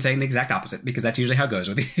would have been saying the exact opposite, because that's usually how it goes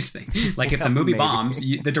with these things. Like, if the movie bombs,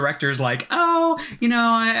 the director's like,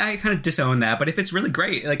 I kind of disown that. But if it's really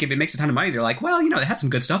great, like, if it makes a ton of money, they're like, well, it had some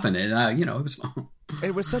good stuff in it. It was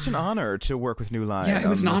It was such an honor to work with New Line. Yeah, it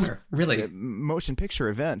was an honor, really. Motion picture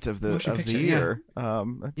event of the year.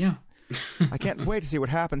 Yeah. I can't wait to see what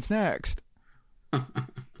happens next.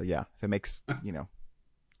 But yeah, if it makes,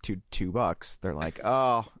 $2, they're like,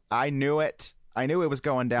 oh, I knew it. I knew it was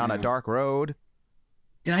going down a dark road.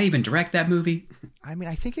 Did I even direct that movie? I mean,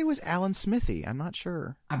 I think it was Alan Smithy. I'm not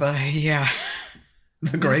sure. But yeah.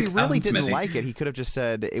 The great If he really Alan didn't Smithy. like it, he could have just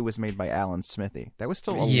said it was made by Alan Smithy. That was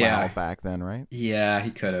still allowed back then, right? Yeah,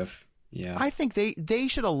 he could have. Yeah. I think they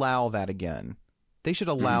should allow that again. They should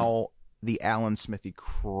allow the Alan Smithy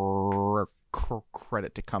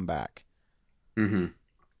credit to come back. Mm-hmm.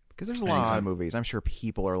 Because there's a lot of movies. I'm sure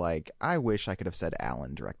people are like, I wish I could have said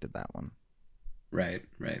Alan directed that one. Right.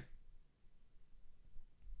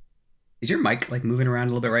 Is your mic like moving around a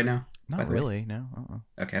little bit right now? Not really, no.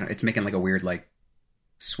 Okay, it's making like a weird like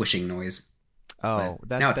swishing noise. Oh,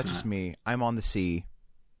 that's just me. I'm on the sea.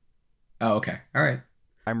 Oh, okay. All right.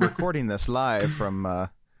 I'm recording this live from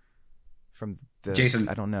the Jason.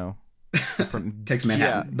 I don't know. From takes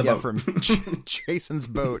Manhattan. The boat from Jason's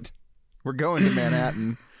boat. We're going to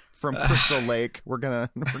Manhattan from Crystal Lake. We're gonna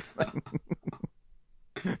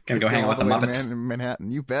go hang out with the Muppets.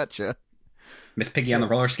 Manhattan, you betcha. Miss Piggy on the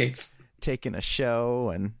roller skates. Taking a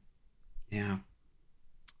show and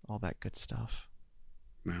all that good stuff.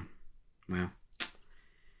 Wow.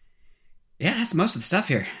 Yeah, that's most of the stuff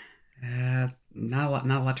here. Not a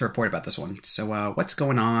lot to report about this one. So, what's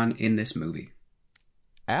going on in this movie?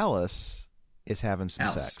 Alice is having some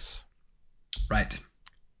sex. Right.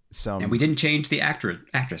 And we didn't change the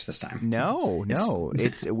actress this time. No.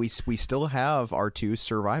 We still have our two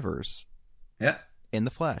survivors. Yeah. in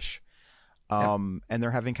the flesh. And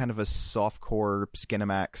they're having kind of a softcore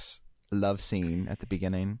Skinamax love scene at the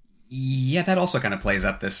beginning. Yeah, that also kind of plays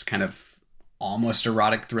up this kind of almost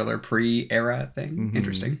erotic thriller pre-era thing. Mm-hmm.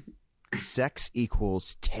 Interesting. Sex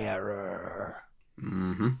equals terror.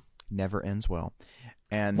 Mm-hmm. Never ends well.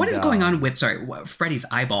 And what is going on with Freddy's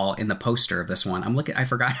eyeball in the poster of this one? I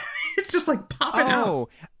forgot. It's just like popping out. Oh,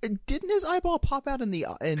 didn't his eyeball pop out in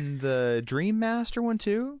the Dream Master one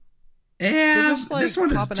too? Yeah, this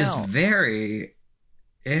one is just very.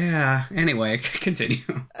 Yeah. Anyway, continue.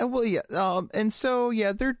 Well, yeah. And so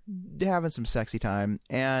yeah, they're having some sexy time,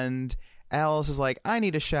 and Alice is like, "I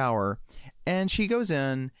need a shower," and she goes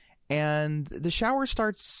in. And the shower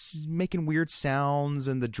starts making weird sounds,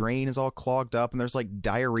 and the drain is all clogged up, and there's like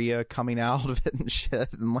diarrhea coming out of it and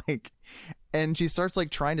shit, and she starts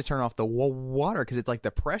like trying to turn off the water because it's like the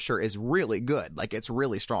pressure is really good, like it's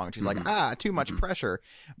really strong. And she's like, too much pressure,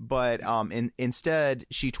 but instead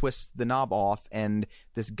she twists the knob off, and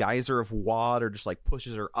this geyser of water just like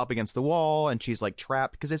pushes her up against the wall, and she's like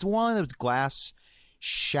trapped because it's one of those glass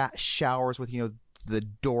showers with the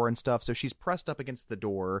door and stuff, so she's pressed up against the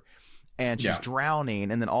door and she's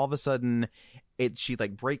drowning, and then all of a sudden she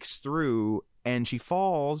like breaks through and she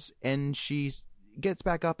falls and she gets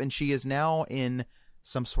back up, and she is now in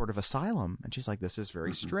some sort of asylum, and she's like, this is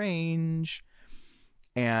very strange.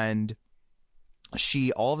 And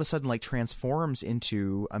she all of a sudden like transforms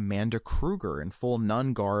into Amanda Kruger in full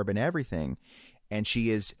nun garb and everything, and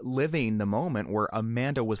she is living the moment where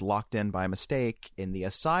Amanda was locked in by mistake in the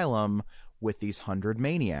asylum with these 100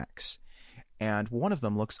 maniacs, and one of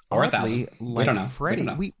them looks oddly like Freddy.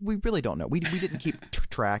 We really don't know. We didn't keep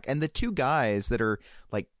track, and the two guys that are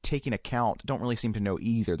like taking account don't really seem to know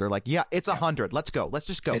either. They're like, yeah, it's 100. Let's go. Let's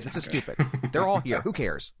just go. This is stupid. They're all here. Who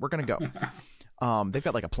cares? We're gonna go. They've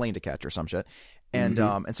got like a plane to catch or some shit, and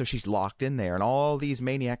and so she's locked in there, and all these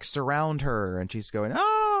maniacs surround her, and she's going,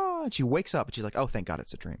 and she wakes up, and she's like, oh, thank God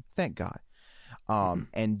it's a dream. Thank God.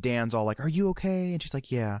 And Dan's all like, are you okay? And she's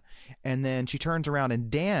like, yeah. And then she turns around,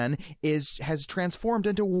 and Dan has transformed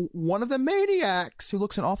into one of the maniacs who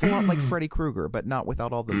looks an awful lot like Freddy Krueger, but not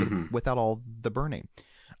without all the burning.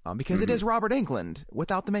 Because it is Robert Englund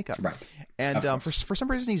without the makeup. Right. And for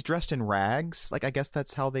some reason he's dressed in rags. Like, I guess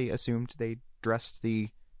that's how they assumed they dressed the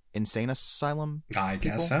insane asylum I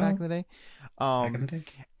guess so. back in the day.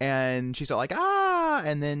 And she's all like,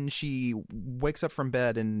 and then she wakes up from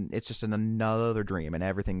bed, and it's just another dream, and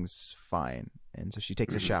everything's fine. And so she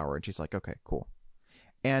takes a shower, and she's like, okay, cool.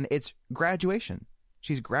 And it's graduation.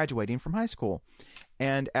 She's graduating from high school.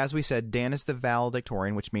 And as we said, Dan is the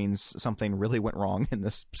valedictorian, which means something really went wrong in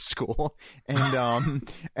this school. And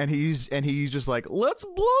and he's just like, let's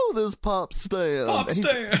blow this pop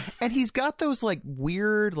stand. And he's got those like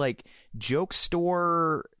weird like joke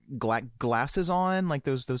store glasses on, like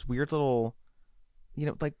those weird little,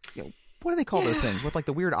 what do they call those things with like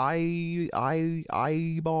the weird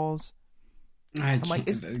eyeballs? I'm like,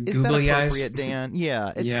 is that appropriate, eyes? Dan?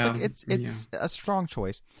 Yeah, it's a strong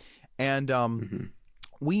choice. And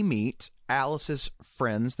we meet Alice's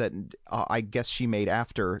friends that I guess she made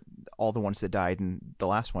after all the ones that died in the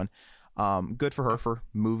last one. Good for her for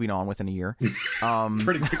moving on within a year.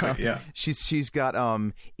 Pretty quickly, yeah. She's got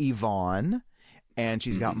Yvonne, and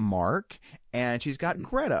she's got Mark, and she's got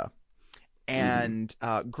Greta. And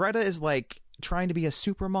Greta is like trying to be a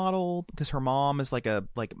supermodel because her mom is like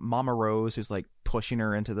Mama Rose, who's like pushing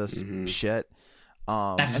her into this shit.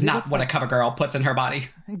 That's not what a cover girl puts in her body.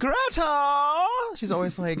 Greta! She's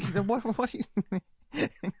always like, what do you...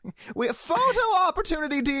 We have photo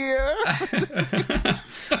opportunity, dear!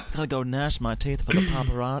 Gotta go gnash my teeth for the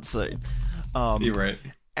paparazzi. You're right.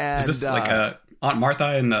 And, is this like a Aunt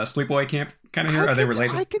Martha in Sleepaway Camp kind of here? Are they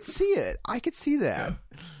related? I could see it. I could see that. Yeah.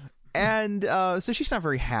 And so she's not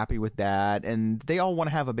very happy with that, and they all want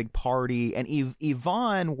to have a big party, and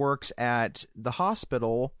Yvonne works at the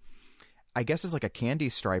hospital, I guess it's like a candy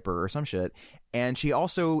striper or some shit, and she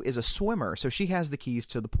also is a swimmer, so she has the keys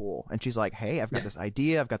to the pool, and she's like, hey, I've got this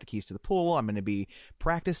idea, I've got the keys to the pool, I'm going to be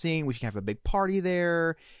practicing, we should have a big party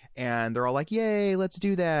there, and they're all like, yay, let's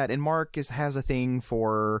do that, and Mark has a thing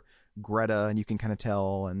for Greta, and you can kind of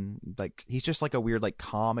tell, and like he's just like a weird like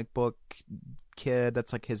comic book kid.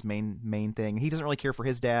 That's like his main thing. He doesn't really care for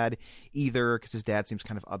his dad either because his dad seems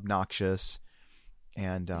kind of obnoxious,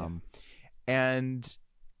 and and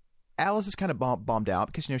Alice is kind of bummed out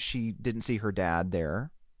because she didn't see her dad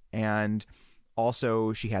there, and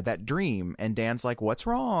also she had that dream, and Dan's like, what's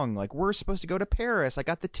wrong? Like, we're supposed to go to Paris, I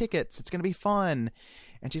got the tickets, it's gonna be fun.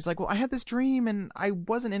 And she's like, well, I had this dream and I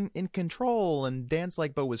wasn't in control. And Dan's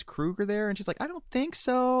like, but was Kruger there? And she's like, I don't think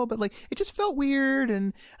so. But like, it just felt weird.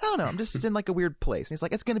 And I don't know. I'm just in like a weird place. And he's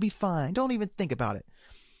like, it's going to be fine. Don't even think about it.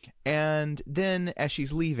 And then as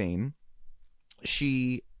she's leaving,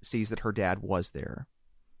 she sees that her dad was there.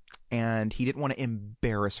 And he didn't want to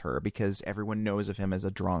embarrass her because everyone knows of him as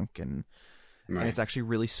a drunk. And it's actually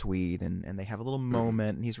really sweet. And they have a little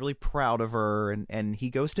moment. And he's really proud of her. And he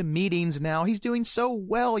goes to meetings now. He's doing so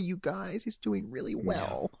well, you guys. He's doing really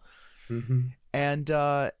well. Yeah. Mm-hmm.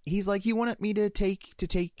 And he's like, you wanted me to take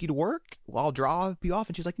you to work? Well, I'll drop you off.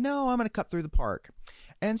 And she's like, no, I'm going to cut through the park.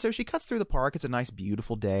 And so she cuts through the park. It's a nice,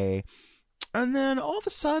 beautiful day. And then all of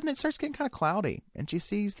a sudden it starts getting kind of cloudy. And she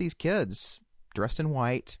sees these kids dressed in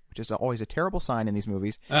white, which is always a terrible sign in these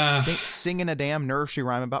movies, singing a damn nursery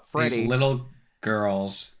rhyme about Freddy. These little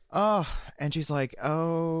girls. And she's like,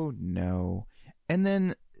 oh no. And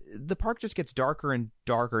then the park just gets darker and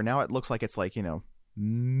darker. Now it looks like it's like,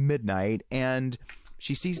 midnight. And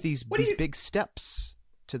she sees these big steps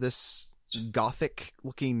to this gothic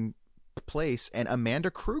looking place, and Amanda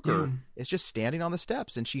Kruger is just standing on the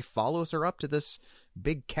steps, and she follows her up to this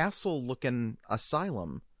big castle looking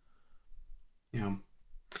asylum. Yeah.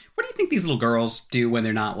 What do you think these little girls do when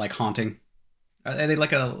they're not like haunting? Are they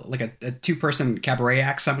like a 2-person cabaret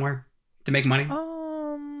act somewhere to make money?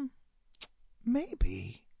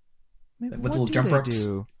 Maybe. With little jump ropes.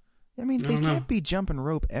 Do? I mean, they can't be jumping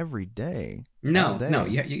rope every day. No.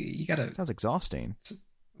 You gotta. Sounds exhausting.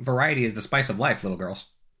 Variety is the spice of life, little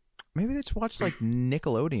girls. Maybe they just watch like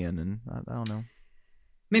Nickelodeon, and I don't know.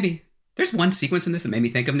 Maybe. There's one sequence in this that made me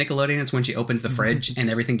think of Nickelodeon. It's when she opens the fridge and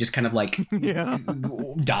everything just kind of like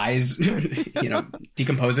dies,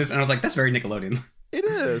 decomposes. And I was like, that's very Nickelodeon. It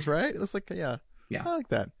is, right? It's like, yeah. I like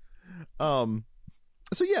that. So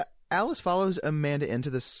yeah, Alice follows Amanda into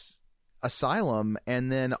this asylum,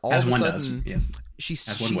 and then all as of a one sudden, does. Yes.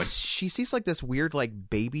 She sees like this weird like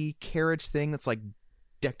baby carriage thing that's like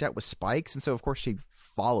decked out with spikes, and so of course she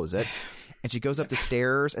follows it. And she goes up the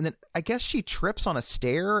stairs, and then I guess she trips on a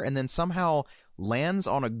stair and then somehow lands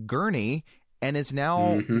on a gurney and is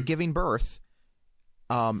now giving birth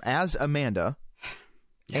as Amanda.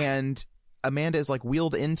 And Amanda is like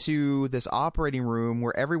wheeled into this operating room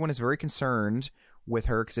where everyone is very concerned with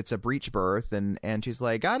her because it's a breech birth. And she's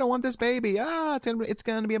like, I don't want this baby. It's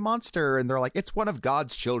going to be a monster. And they're like, it's one of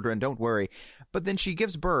God's children. Don't worry. But then she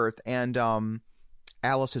gives birth, and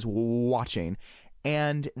Alice is watching.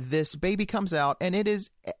 And this baby comes out, and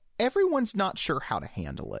everyone's not sure how to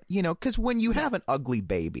handle it, because when you have an ugly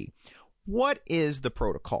baby, what is the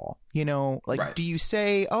protocol? Right. Do you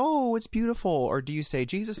say, oh, it's beautiful? Or do you say,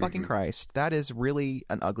 Jesus fucking Christ, that is really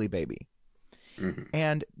an ugly baby? Mm-hmm.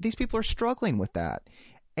 And these people are struggling with that.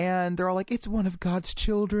 And they're all like, it's one of God's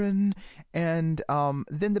children. And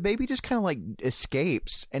then the baby just kind of like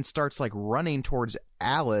escapes and starts like running towards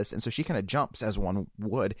Alice. And so she kind of jumps as one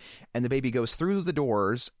would. And the baby goes through the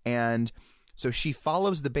doors. And so she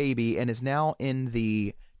follows the baby and is now in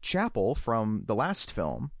the chapel from the last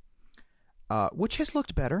film, which has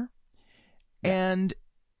looked better. And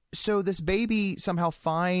so this baby somehow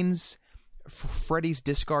finds Freddy's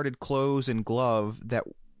discarded clothes and glove that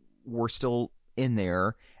were still in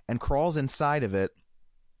there and crawls inside of it,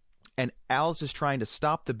 and Alice is trying to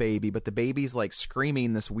stop the baby, but the baby's like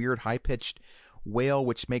screaming this weird high-pitched wail,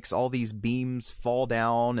 which makes all these beams fall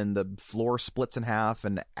down and the floor splits in half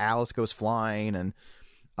and Alice goes flying,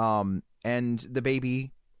 and the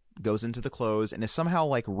baby goes into the clothes and is somehow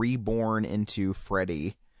like reborn into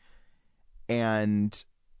Freddy, and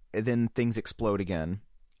then things explode again,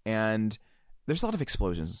 and there's a lot of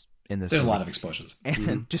explosions in this There's movie. A lot of explosions.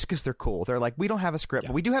 And just because they're cool. They're like, we don't have a script,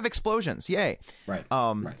 but we do have explosions. Yay. Right.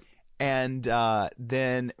 Right. And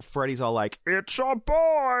then Freddy's all like, it's a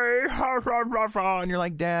boy. And you're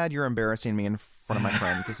like, Dad, you're embarrassing me in front of my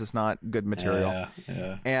friends. This is not good material.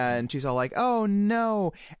 Yeah. And she's all like, oh,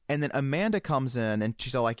 no. And then Amanda comes in, and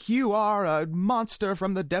she's all like, you are a monster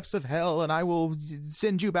from the depths of hell, and I will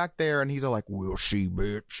send you back there. And he's all like, will she,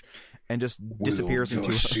 bitch? And just disappears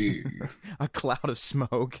into a cloud of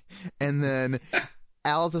smoke. And then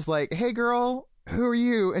Alice is like, hey, girl, who are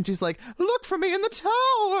you? And she's like, look for me in the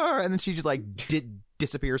tower. And then she just like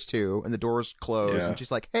disappears too. And the doors close. Yeah. And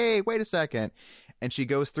she's like, hey, wait a second. And she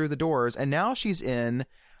goes through the doors. And now she's in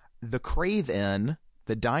the Crave Inn,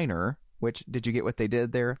 the diner. Which, did you get what they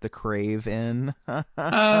did there? The Crave Inn. So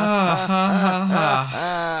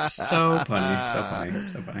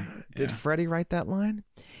funny. Did Freddy write that line?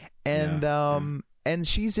 And and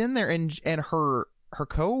she's in there, and her her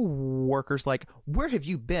co-worker's like, where have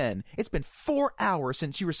you been? It's been 4 hours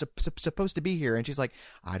since you were supposed to be here. And she's like,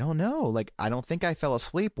 I don't know. Like, I don't think I fell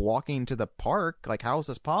asleep walking to the park. Like, how is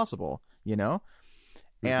this possible? You know?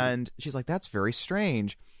 Mm-hmm. And she's like, that's very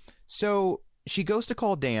strange. So she goes to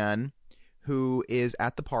call Dan, who is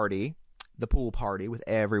at the party, the pool party with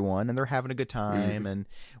everyone, and they're having a good time. Mm-hmm. And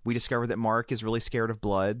we discover that Mark is really scared of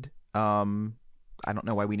blood. I don't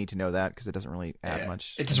know why we need to know that, because it doesn't really add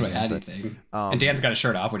much. It doesn't really add anything. And Dan's got his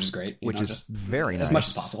shirt off, which is great. Which is just very nice. As much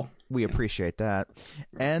as possible. We appreciate that.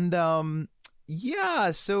 And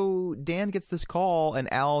yeah, so Dan gets this call,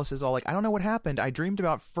 and Alice is all like, I don't know what happened. I dreamed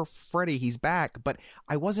about Freddy. He's back, but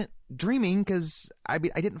I wasn't dreaming because I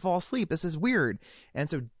didn't fall asleep. This is weird. And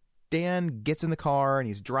so Dan gets in the car, and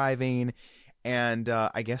he's driving. And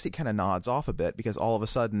I guess he kind of nods off a bit, because all of a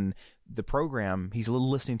sudden the program he's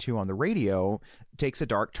listening to on the radio takes a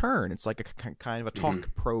dark turn. It's like a kind of a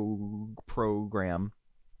talk program.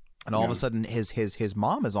 And all of a sudden his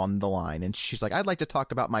mom is on the line, and she's like, I'd like to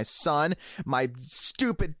talk about my son, my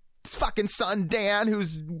stupid fucking son, Dan,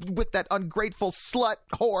 who's with that ungrateful slut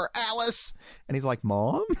whore, Alice. And he's like,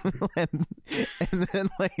 Mom? and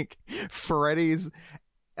then like Freddy's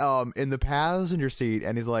in the passenger seat,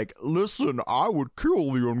 and he's like, listen, I would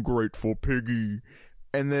kill the ungrateful piggy.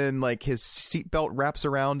 And then like his seatbelt wraps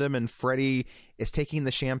around him, and Freddy is taking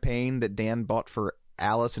the champagne that Dan bought for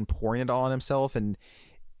Alice and pouring it all on himself and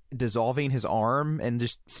dissolving his arm and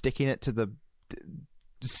just sticking it to the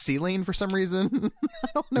ceiling for some reason. I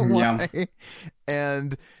don't know why. Yeah.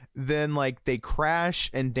 And then like they crash,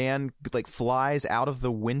 and Dan like flies out of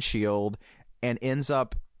the windshield and ends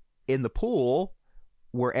up in the pool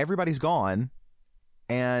where everybody's gone.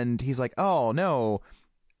 And he's like, oh no.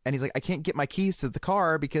 And he's like, I can't get my keys to the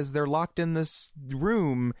car because they're locked in this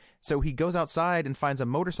room. So he goes outside and finds a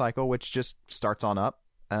motorcycle, which just starts on up,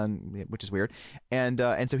 which is weird. And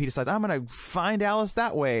so he decides, I'm going to find Alice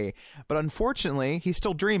that way. But unfortunately, he's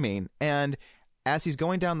still dreaming. And as he's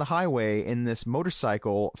going down the highway in this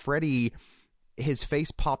motorcycle, Freddy, his face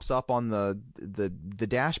pops up on the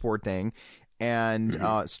dashboard thing, and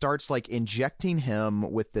starts like injecting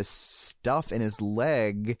him with this stuff in his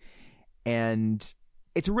leg. And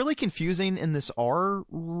it's really confusing in this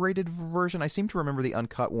R-rated version. I seem to remember the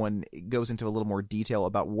uncut one goes into a little more detail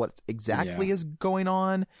about what exactly is going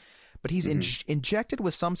on. But he's injected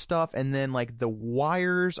with some stuff, and then like the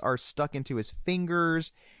wires are stuck into his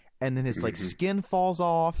fingers, and then his like skin falls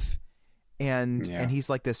off, and he's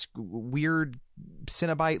like this weird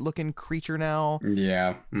Cenobite looking creature now.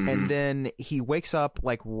 Yeah. And then he wakes up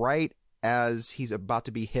like right as he's about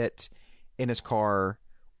to be hit in his car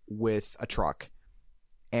with a truck.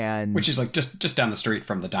 And which is like just down the street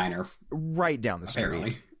from the diner. Right down the street.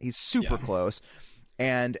 Apparently. He's super close.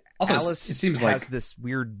 And also, Alice it seems has like this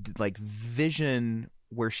weird like vision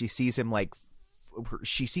where she sees him like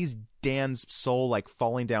she sees Dan's soul like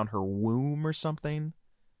falling down her womb or something.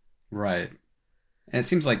 Right. And it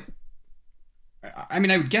seems like, I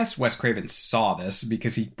mean, I would guess Wes Craven saw this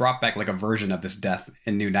because he brought back like a version of this death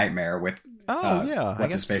in New Nightmare with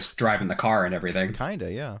what's his face driving the car and everything. Kinda,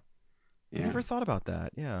 yeah. I never thought about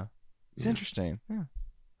that. Yeah. It's interesting.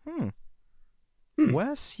 Yeah.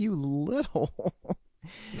 Wes, you little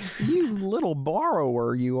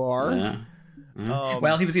borrower you are. Yeah.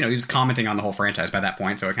 Well, he was commenting on the whole franchise by that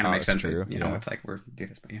point, so it kind of makes sense. True. That, it's like we're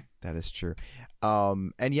doing this, but yeah. That is true.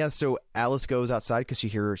 And yeah, so Alice goes outside because she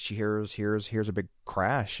hears a big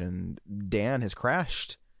crash, and Dan has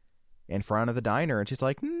crashed in front of the diner, and she's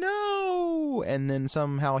like, no. And then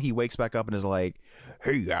somehow he wakes back up and is like,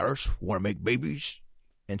 hey, Alice, want to make babies?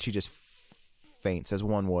 And she just faints as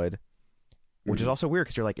one would, which is also weird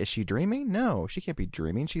because you're like, is she dreaming? No, she can't be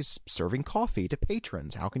dreaming. She's serving coffee to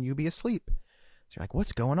patrons. How can you be asleep? So you're like,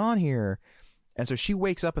 what's going on here? And so she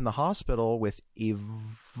wakes up in the hospital with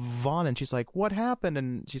Yvonne, and she's like, what happened?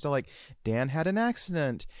 And she's all like, Dan had an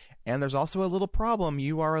accident, and there's also a little problem.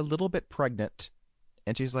 You are a little bit pregnant.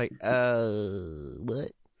 And she's like,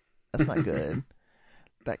 what? That's not good.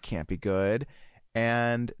 That can't be good.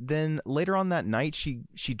 And then later on that night, she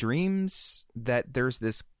dreams that there's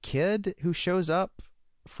this kid who shows up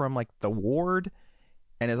from like the ward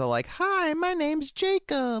and is all like, hi, my name's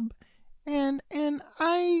Jacob. And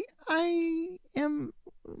I am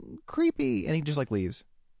creepy. And he just like leaves.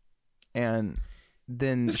 And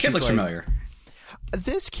then this kid looks familiar.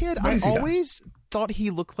 This kid, I always thought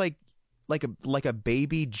he looked like a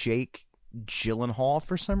baby Jake Gyllenhaal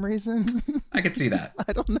for some reason. I could see that.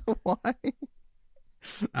 I don't know why.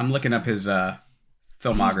 I'm looking up his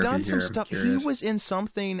filmography. He's done some stuff. Curious. He was in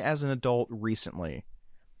something as an adult recently.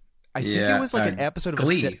 I think it was like an episode of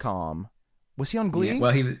Glee. a sitcom. Was he on Glee? Yeah,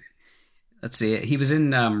 well, he Let's see. He was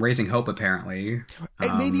in Raising Hope, apparently.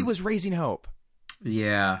 Maybe it was Raising Hope.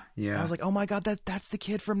 Yeah. I was like, oh my god, that's the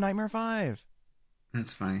kid from Nightmare 5.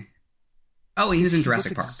 That's funny. Oh, he was in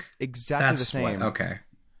Jurassic Park. Exactly That's the same. Okay.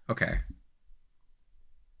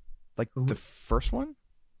 Like the first one?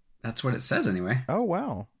 That's what it says anyway. Oh,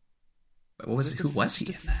 wow. But what was it? Who was he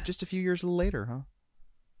in that? Just a few years later, huh?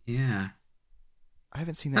 Yeah. I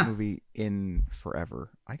haven't seen that movie in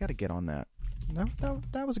forever. I got to get on that. No,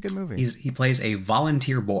 that was a good movie. He plays a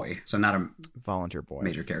volunteer boy, so not a volunteer boy.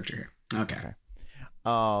 Major character here. Okay.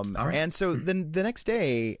 All right. And so then the next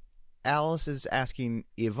day, Alice is asking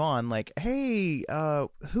Yvonne, like, hey,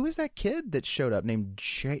 who is that kid that showed up named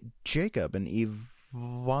Jacob? And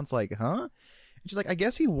Yvonne's like, huh? And she's like, I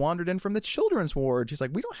guess he wandered in from the children's ward. She's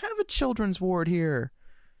like, we don't have a children's ward here.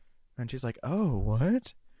 And she's like, oh,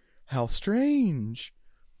 what? How strange.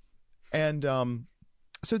 And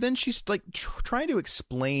so then she's like trying to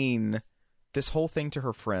explain this whole thing to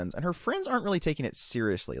her friends, and her friends aren't really taking it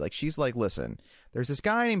seriously. Like, she's like, listen, there's this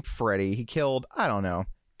guy named Freddy. He killed, I don't know,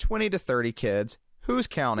 20 to 30 kids. Who's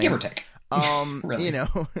counting? Give or take. Really? You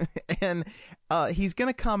know, and he's going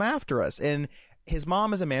to come after us. And his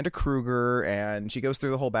mom is Amanda Kruger, and she goes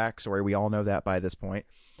through the whole backstory. We all know that by this point.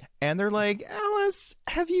 And they're like, Alice,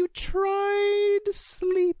 have you tried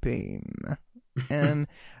sleeping? And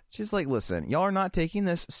she's like, listen, y'all are not taking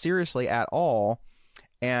this seriously at all.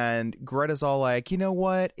 And Greta's all like, you know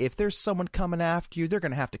what? If there's someone coming after you, they're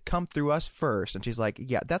going to have to come through us first. And she's like,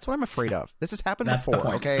 yeah, that's what I'm afraid of. This has happened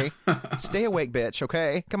before, okay? Stay awake, bitch,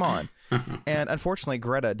 okay? Come on. And unfortunately,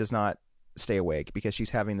 Greta does not stay awake because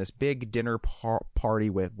she's having this big dinner party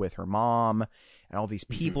with her mom. And all these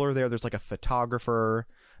people are there. There's like a photographer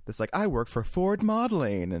that's like, I work for Ford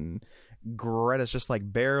Modeling. And Greta's just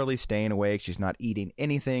like barely staying awake. She's not eating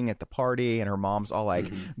anything at the party, and her mom's all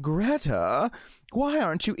like, Greta, why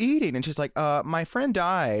aren't you eating? And she's like, my friend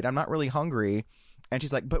died. I'm not really hungry. And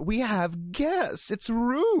she's like, but we have guests. It's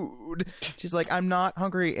rude. She's like, I'm not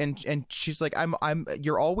hungry. And she's like,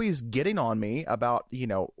 you're always getting on me about, you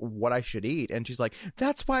know, what I should eat. And she's like,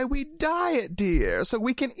 that's why we diet, dear, so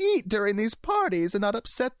we can eat during these parties and not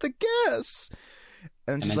upset the guests.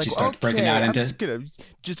 And she's like, she starts breaking out into, I'm just gonna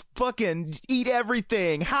just fucking eat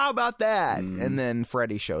everything. How about that? And then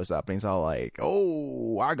Freddy shows up, and he's all like,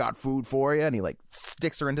 oh, I got food for you. And he like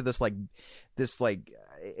sticks her into this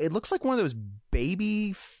it looks like one of those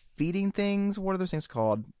baby feeding things. What are those things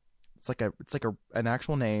called? It's like an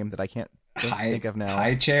actual name that I can't think of now.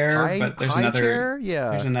 High chair, but there's another chair? Yeah.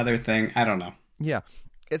 There's another thing. I don't know. Yeah.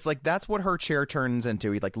 It's like that's what her chair turns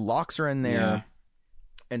into. He like locks her in there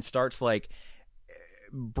and starts like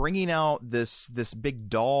bringing out this big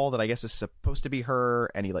doll that I guess is supposed to be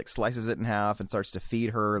her, and he like slices it in half and starts to feed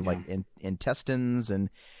her like intestines, and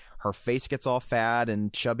her face gets all fat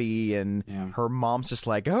and chubby, and her mom's just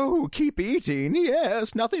like, oh, keep eating,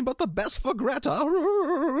 yes, nothing but the best for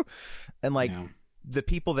Greta. And like the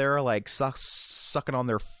people there are like sucking on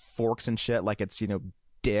their forks and shit like it's, you know,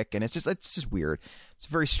 dick, and it's just weird. It's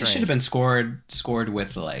very strange. It should have been scored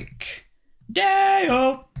with like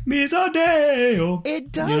Deo, Misa Deo.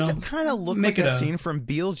 It does kind of look like that scene from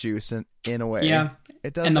Beetlejuice in a way. Yeah,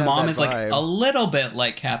 it does. And the mom is like a little bit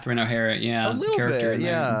like Catherine O'Hara. Yeah, a little character bit.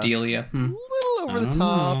 Yeah, Delia. A little over the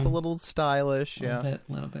top, a little stylish. A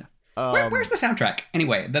little bit. Where's the soundtrack?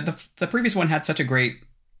 Anyway, the previous one had such a great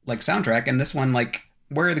like soundtrack, and this one like.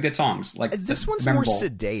 Where are the good songs? Like this one's memorable. More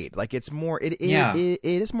sedate. Like it's more. It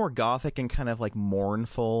is more gothic and kind of like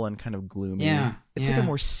mournful and kind of gloomy. Yeah, it's like a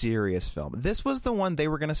more serious film. This was the one they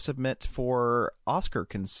were going to submit for Oscar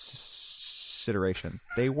consideration.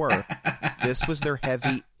 They were. This was their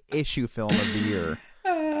heavy issue film of the year,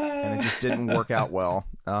 and it just didn't work out well.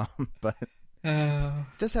 But it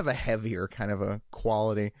does have a heavier kind of a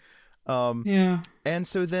quality. And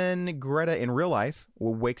so then Greta in real life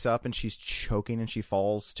wakes up and she's choking and she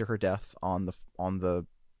falls to her death on the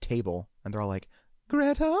table, and they're all like,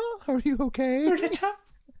 Greta, are you okay? Greta.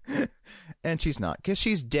 And she's not, because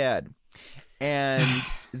she's dead. And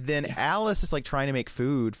then Alice is like trying to make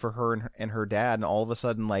food for her and her dad, and all of a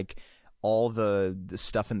sudden like all the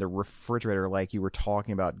stuff in the refrigerator, like you were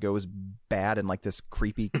talking about, goes bad in like this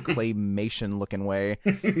creepy claymation looking way.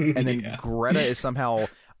 And then Greta is somehow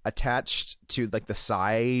attached to like the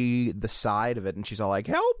side of it, and she's all like,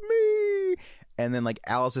 help me. And then like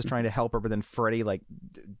Alice is trying to help her, but then Freddy like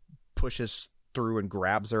pushes through and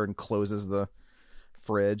grabs her and closes the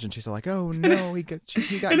fridge, and she's all like, oh no, he got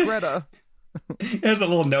Greta. It has a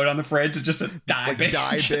little note on the fridge. It just says die, like, bitch.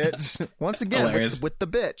 Die, bitch. Once again with the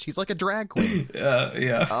bitch. He's like a drag queen.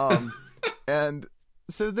 Yeah. And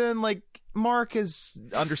so then like Mark is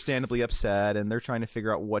understandably upset, and they're trying to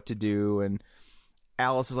figure out what to do. And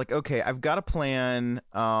Alice is like, "Okay, I've got a plan."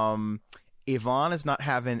 Yvonne is not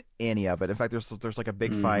having any of it. In fact, there's like a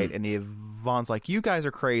big fight, and Yvonne's like, "You guys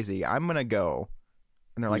are crazy. I'm gonna go,"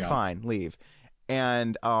 and they're like, "Fine, leave."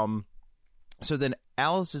 And so then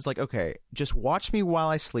Alice is like, "Okay, just watch me while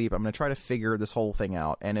I sleep. I'm gonna try to figure this whole thing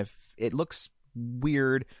out, and if it looks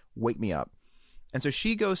weird, wake me up." And so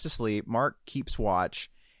she goes to sleep. Mark keeps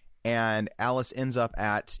watch, and Alice ends up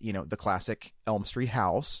at, the classic Elm Street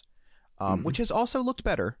house, which has also looked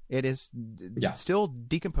better. It is still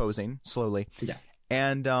decomposing slowly. Yeah.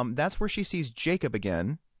 And that's where she sees Jacob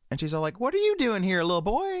again, and she's all like, "What are you doing here, little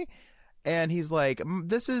boy?" And he's like,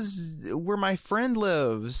 "This is where my friend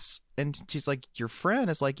lives." And she's like, "Your friend?"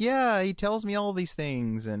 It's like, "Yeah, he tells me all these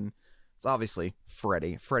things." And it's obviously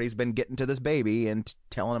Freddy. Freddy's been getting to this baby and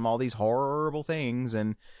telling him all these horrible things,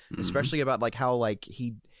 and especially about like how like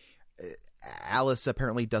Alice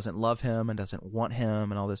apparently doesn't love him and doesn't want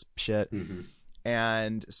him and all this shit.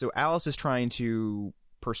 And so Alice is trying to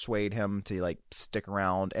persuade him to like stick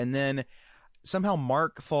around, and then somehow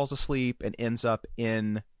Mark falls asleep and ends up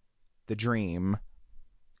in the dream,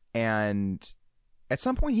 and at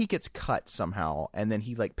some point he gets cut somehow, and then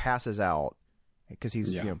he like passes out because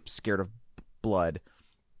he's scared of blood.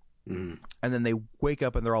 And then they wake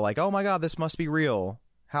up and they're all like, "Oh my god, this must be real.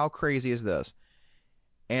 How crazy is this?"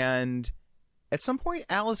 And at some point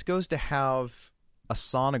Alice goes to have a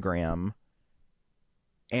sonogram,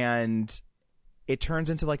 and it turns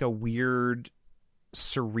into like a weird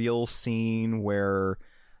surreal scene where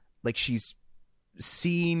like she's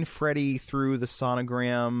seeing Freddy through the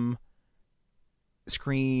sonogram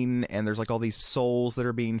screen, and there's like all these souls that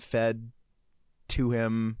are being fed to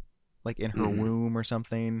him like in her womb or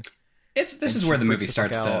something. This is where the movie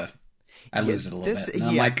starts to lose it a little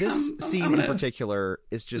bit. This scene in particular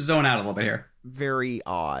is just zone out a little bit here. Very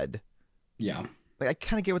odd. Yeah. Like I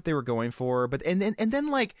kind of get what they were going for, but and then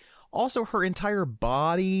like also her entire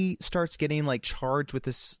body starts getting like charged with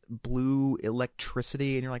this blue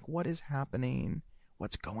electricity, and you're like, what is happening?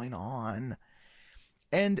 What's going on?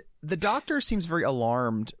 And the doctor seems very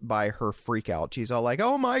alarmed by her freak out. She's all like,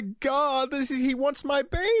 "Oh my god, he wants my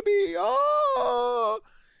baby." Oh.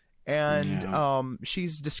 And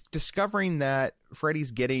she's discovering that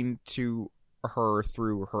Freddy's getting to her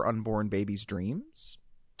through her unborn baby's dreams.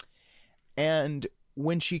 And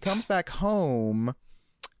when she comes back home,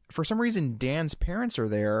 for some reason Dan's parents are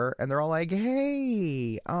there, and they're all like,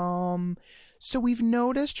 "Hey, so we've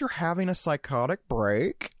noticed you're having a psychotic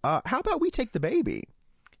break. How about we take the baby?"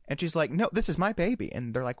 And she's like, "No, this is my baby."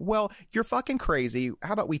 And they're like, "Well, you're fucking crazy.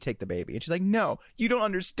 How about we take the baby?" And she's like, "No, you don't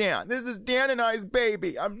understand. This is Dan and I's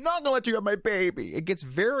baby. I'm not gonna let you have my baby." It gets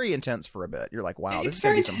very intense for a bit. You're like, wow, this is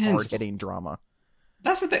gonna be some hard-hitting drama.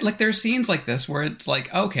 That's the thing. Like, there's scenes like this where it's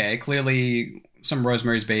like, okay, clearly some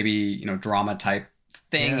Rosemary's Baby, drama type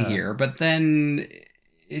thing here, but then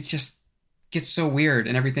it just gets so weird,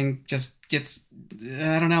 and everything just gets,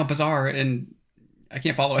 I don't know, bizarre, and I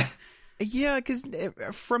can't follow it. Yeah, because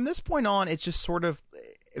from this point on, it's just sort of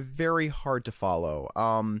very hard to follow.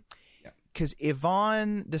 Because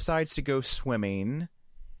Yvonne decides to go swimming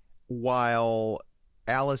while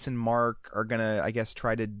Alice and Mark are gonna, I guess,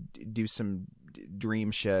 try to do some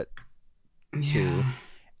dream shit too.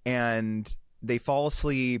 And they fall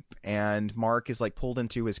asleep, and Mark is like pulled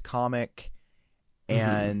into his comic,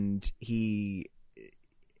 and he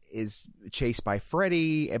is chased by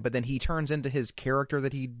Freddy, but then he turns into his character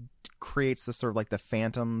that he creates, this sort of like the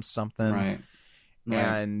Phantom something,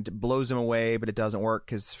 and blows him away, but it doesn't work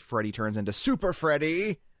because Freddy turns into Super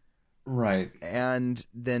Freddy, and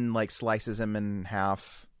then like slices him in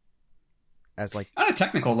half. As like on a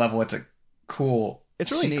technical level, it's a cool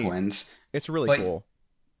really sequence. Neat. It's really cool.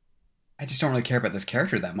 I just don't really care about this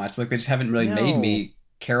character that much. Like, they just haven't really made me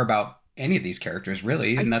care about any of these characters,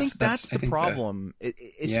 really. And that's the problem.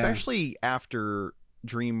 Especially after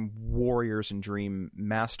Dream Warriors and Dream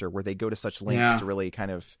Master, where they go to such lengths to really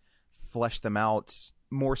kind of flesh them out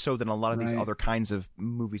more so than a lot of these other kinds of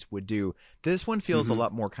movies would do. This one feels a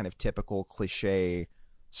lot more kind of typical cliche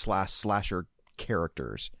slasher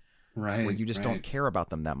characters, where you just don't care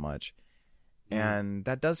about them that much, and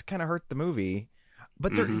that does kind of hurt the movie.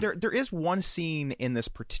 But there is one scene in this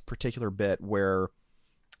particular bit where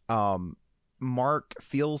Mark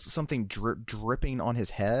feels something dripping on his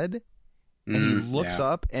head, and he looks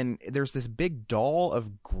up, and there's this big doll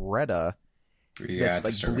of Greta that's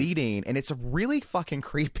like bleeding, and it's really fucking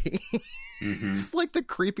creepy. It's like the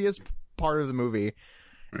creepiest part of the movie.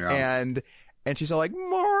 And she's all like,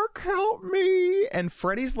 "Mark, help me!" And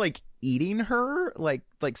Freddy's like eating her, like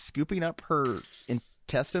scooping up her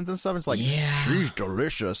intestines and stuff. It's like, Yeah. she's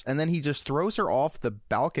delicious. And then he just throws her off the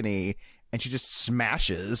balcony and she just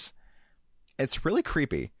smashes. It's really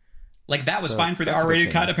creepy. Like, that was So, fine for the that's a good R-rated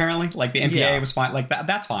scene. cut, apparently. Like, the MPA Yeah. was fine. Like,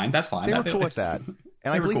 that's fine. That's fine. They were cool with that.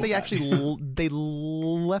 And I were believe cool they with actually they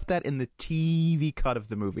left that in the TV cut of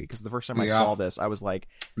the movie, because the first time I Yeah. saw this, I was like,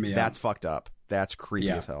 Yeah. that's fucked up. That's creepy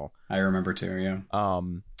Yeah. as hell. I remember too, yeah.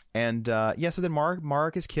 So then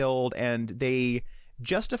Mark is killed, and they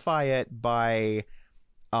justify it by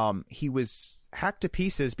he was hacked to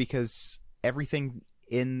pieces because everything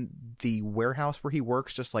in the warehouse where he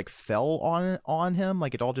works just like fell on him,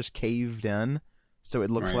 like it all just caved in, so it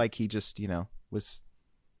looks Right. like he just was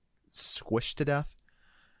squished to death.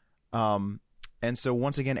 And so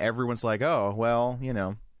once again everyone's like, oh well,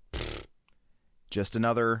 just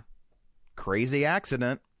another crazy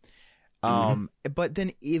accident. But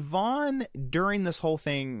then Yvonne, during this whole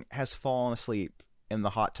thing, has fallen asleep in the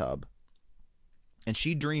hot tub, and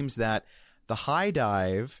she dreams that the high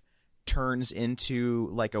dive turns into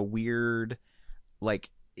like a weird, like,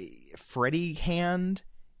 Freddy hand,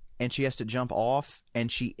 and she has to jump off,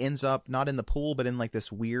 and she ends up not in the pool but in like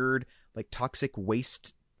this weird, like, toxic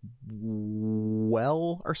waste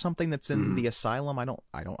well or something that's in the asylum. I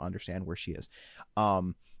don't understand where she is.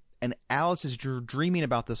 And Alice is dreaming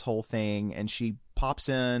about this whole thing, and she pops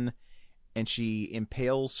in and she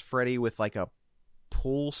impales Freddy with like a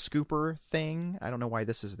pool scooper thing. I don't know why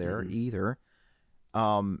this is there either.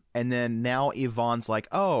 And then now Yvonne's like,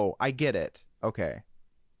 oh, I get it. Okay.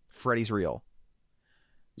 Freddy's real.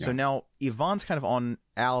 Yeah. So now Yvonne's kind of on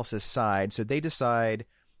Alice's side, so they decide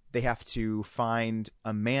they have to find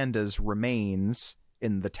Amanda's remains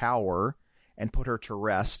in the tower and put her to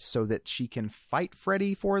rest so that she can fight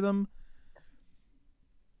Freddy for them.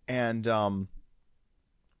 And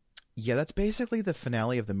that's basically the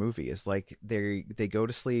finale of the movie. Is like they go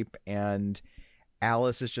to sleep, and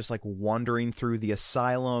Alice is just like wandering through the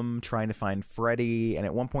asylum trying to find Freddy, and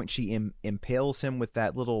at one point she impales him with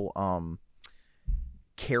that little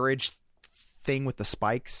carriage thing with the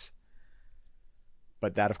spikes.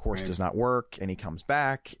 But that, of course, does not work, and he comes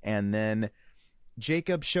back, and then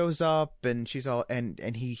Jacob shows up, and she's all, and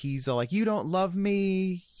he's all like, you don't love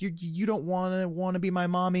me, you don't want to be my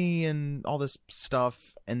mommy, and all this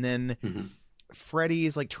stuff. And then Freddy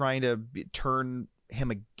is like trying to turn him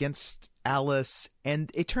against Alice, and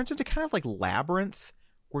it turns into kind of like Labyrinth,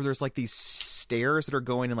 where there's like these stairs that are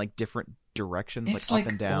going in like different directions, it's like up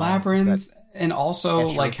and down. Labyrinth, and also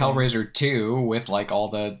like Hellraiser 2 with like all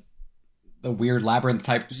the weird labyrinth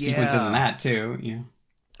type sequences in that too. Yeah.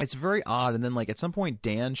 It's very odd. And then like at some point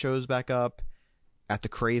Dan shows back up at the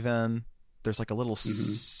Craven. There's like a little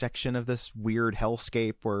section of this weird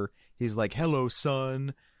hellscape where he's like, hello,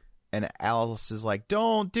 son. And Alice is like,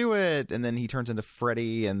 don't do it. And then he turns into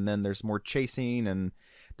Freddy, and then there's more chasing. And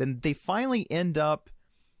then they finally end up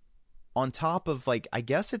on top of, like, I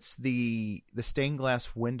guess it's the stained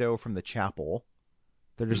glass window from the chapel.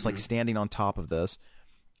 They're just like standing on top of this.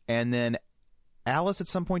 And then Alice at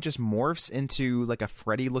some point just morphs into like a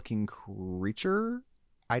Freddy looking creature.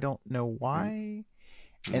 I don't know why.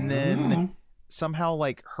 And then somehow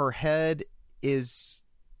like her head is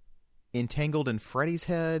entangled in Freddy's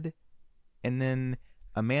head. And then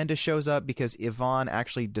Amanda shows up because Yvonne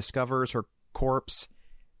actually discovers her corpse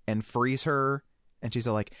and frees her. And she's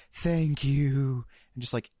all like, thank you. And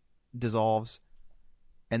just like dissolves.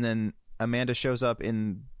 And then Amanda shows up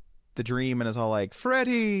in the dream and is all like,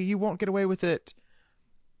 Freddy, you won't get away with it.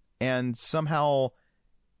 And somehow,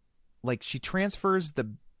 like, she transfers the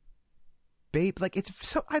babe. Like, it's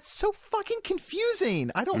so fucking confusing.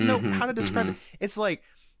 I don't know how to describe it. It's like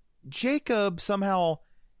Jacob somehow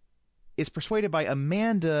is persuaded by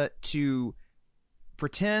Amanda to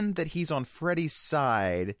pretend that he's on Freddy's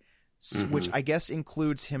side, which I guess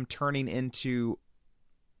includes him turning into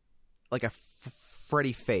like a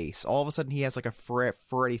Freddy face. All of a sudden he has like a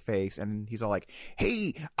Freddy face, and he's all like,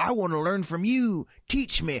 hey, I want to learn from you,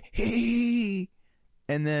 teach me, hey.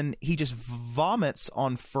 And then he just vomits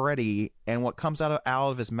on Freddy, and what comes out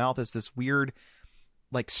of his mouth is this weird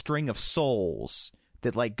like string of souls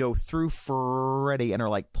that like go through Freddy and are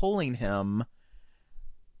like pulling him.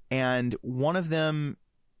 And one of them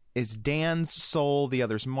is Dan's soul, the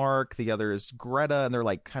other's Mark, the other is Greta, and they're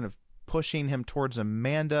like kind of pushing him towards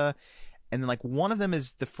Amanda. And then like one of them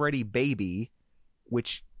is the Freddy baby,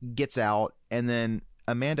 which gets out, and then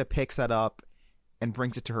Amanda picks that up and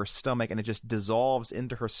brings it to her stomach, and it just dissolves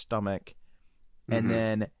into her stomach. And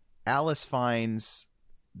then Alice finds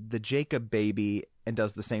the Jacob baby and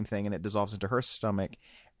does the same thing, and it dissolves into her stomach.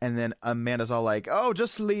 And then Amanda's all like, oh,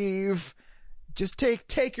 just leave. Just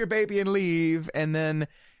take your baby and leave. And then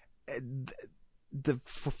the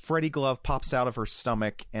Freddy glove pops out of her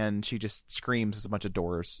stomach, and she just screams as a bunch of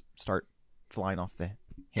doors start flying off the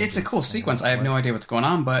It's a cool sequence. I have no idea what's going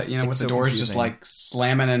on, but with the so doors confusing. just like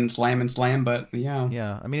slamming and slam, but yeah.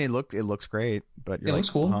 Yeah, I mean, it looks great, but It looks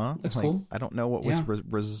cool. Huh? Looks Like, cool. I don't know what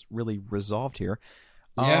was really resolved here.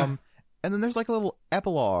 Yeah. And then there's like a little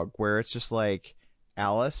epilogue where it's just like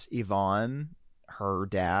Alice, Yvonne, her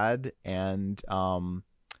dad, and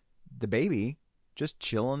the baby just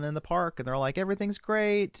chilling in the park, and they're like, everything's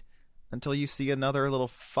great, until you see another little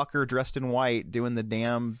fucker dressed in white doing the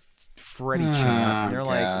damn Freddy chant, and you're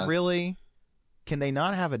like, really? Can they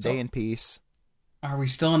not have a day in peace? Are we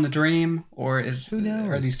still in the dream, or Who knows?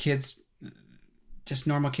 are these kids just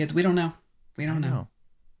normal kids? We don't know. We don't know.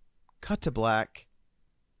 Cut to black.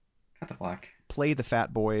 Cut the black. Play the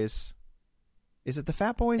Fat Boys. Is it the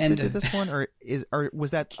Fat Boys And, that did this one, or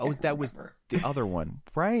was that? Oh, that was remember. the other one,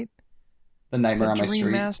 right? The Nightmare Is on that My Dream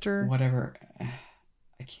Street. Master? Whatever.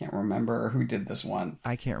 I can't remember who did this one.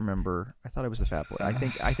 I can't remember. I thought it was the Fat Boy.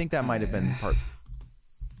 I think that might have been part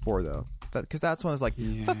 4 though, because that's one that's like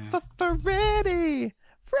Yeah. Freddy.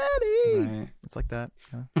 Right. It's like that.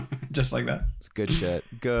 Yeah. Just like that. It's good shit.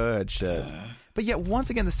 Good shit. But yet, once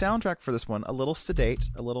again, the soundtrack for this one a little sedate,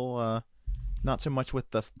 a little not so much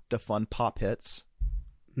with the fun pop hits.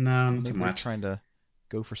 No, not Maybe too they're much. trying to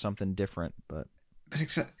go for something different, but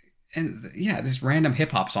this random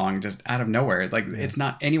hip hop song just out of nowhere. Like it's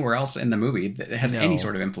not anywhere else in the movie that has any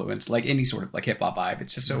sort of influence, like any sort of like hip hop vibe.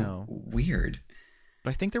 It's just so weird.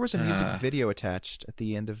 But I think there was a music video attached at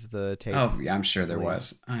the end of the tape. Oh, yeah, I'm sure there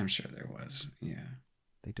was. Yeah.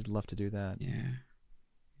 They did love to do that. Yeah.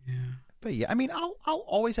 But yeah, I mean, I'll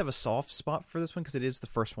always have a soft spot for this one because it is the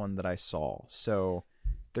first one that I saw. So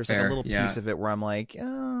there's like a little piece of it where I'm like,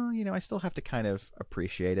 oh, I still have to kind of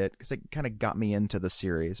appreciate it because it kind of got me into the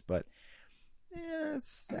series. But yeah,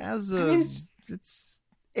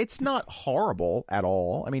 it's not horrible at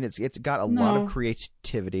all. I mean, it's got a lot of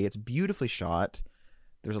creativity. It's beautifully shot.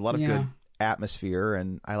 There's a lot of good atmosphere,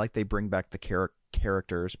 and I like they bring back the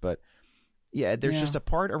characters. But yeah, there's just a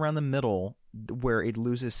part around the middle where it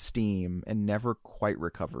loses steam and never quite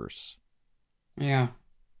recovers. Yeah.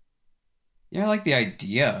 Yeah, I like the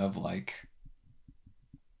idea of like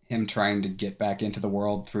him trying to get back into the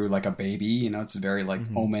world through like a baby. It's very like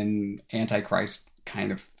Omen, Antichrist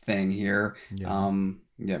kind of thing here. Yeah.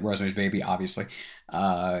 Rosemary's Baby, obviously.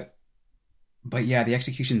 But yeah, the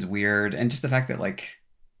execution's weird, and just the fact that like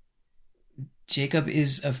Jacob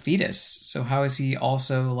is a fetus, so how is he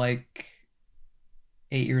also like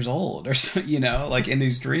 8 years old or so? Like in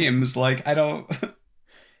these dreams, like I don't.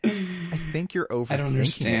 I think you're overthinking. I don't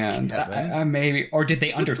understand. It, maybe, or did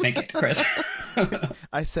they underthink it, Chris?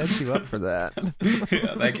 I set you up for that.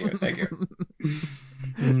 Yeah, thank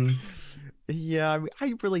you. Yeah, I mean,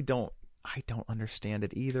 I really don't. I don't understand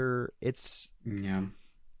it either. It's it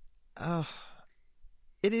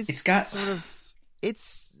is. It's got sort of.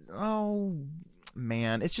 It's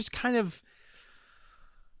man. It's just kind of.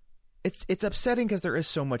 It's upsetting because there is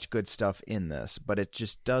so much good stuff in this, but it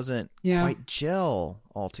just doesn't quite gel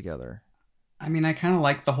altogether. I mean, I kind of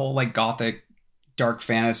like the whole like gothic, dark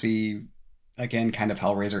fantasy, again, kind of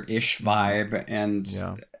Hellraiser-ish vibe,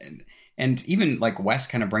 and even like Wes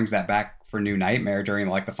kind of brings that back for New Nightmare during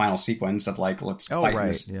like the final sequence of like let's fight in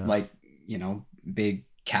this like big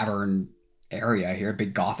cavern area here,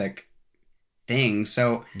 big gothic thing.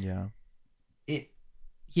 So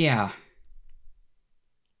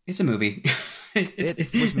it's a movie.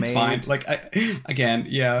 It's fine. Like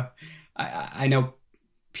I know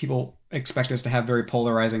people expect us to have very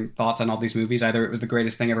polarizing thoughts on all these movies. Either it was the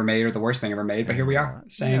greatest thing ever made or the worst thing ever made. But here we are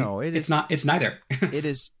saying it's not. It's neither. It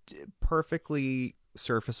is perfectly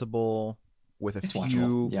surfaceable with a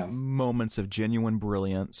few moments of genuine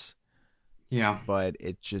brilliance. Yeah, but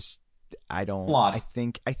it just flawed. I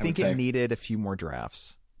think it needed a few more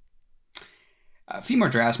drafts. A few more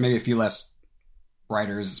drafts, maybe a few less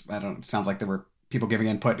writers. I don't. It sounds like there were people giving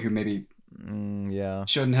input who maybe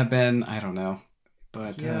shouldn't have been. I don't know.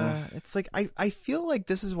 But it's like I feel like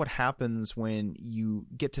this is what happens when you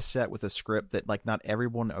get to set with a script that like not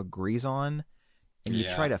everyone agrees on, and you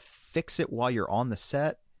try to fix it while you're on the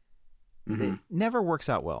set. It never works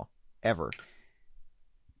out well, ever.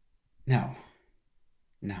 No,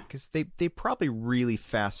 because they probably really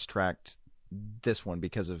fast tracked this one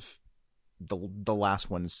because of the last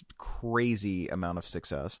one's crazy amount of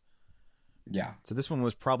success. Yeah. So this one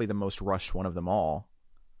was probably the most rushed one of them all.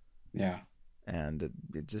 Yeah. And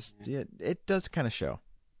it just it does kind of show.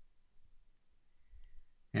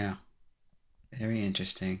 Yeah. Very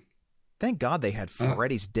interesting. Thank God they had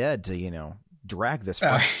Freddy's Dead to drag this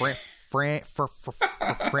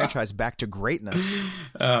franchise back to greatness.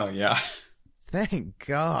 Oh, yeah. Thank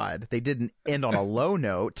God they didn't end on a low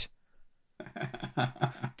note.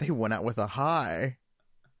 They went out with a high.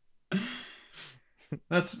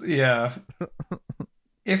 That's, yeah.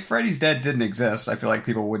 If Freddy's Dead didn't exist, I feel like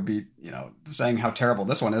people would be, saying how terrible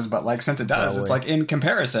this one is. But like, since it does, it's like in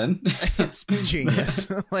comparison, it's genius.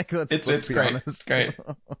 Like, let's it's be great. honest. It's great.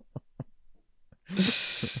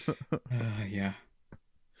 Yeah.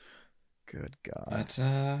 Good God. But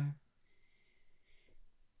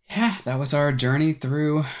yeah, that was our journey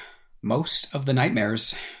through most of the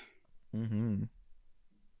nightmares. Mm-hmm.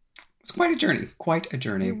 It's quite a journey. Quite a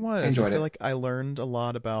journey. It was. I enjoyed I feel it. like I learned a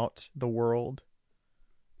lot about the world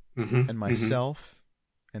and myself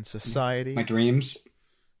and society. My dreams.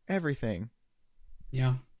 Everything.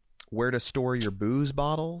 Yeah. Where to store your booze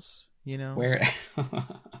bottles, Where?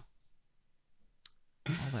 all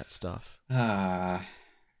that stuff.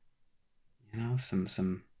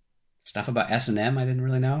 Some stuff about S&M I didn't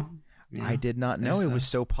really know. I did not know it was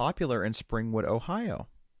so popular in Springwood, Ohio.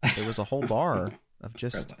 There was a whole bar of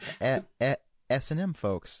just S&M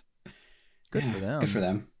folks. Good for them. Good for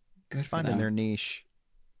them. Good for Finding them. their niche,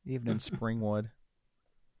 even in Springwood.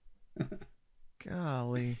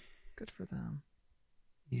 Golly, good for them.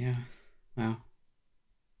 Yeah. Wow.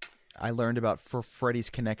 I learned about Freddy's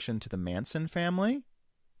connection to the Manson family.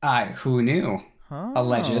 Who knew? Huh?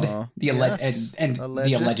 Alleged. The Yes, and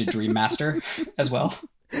the alleged Dream Master as well.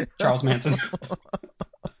 Charles Manson.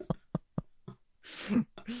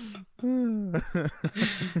 Who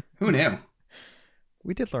knew?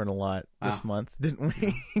 We did learn a lot this month, didn't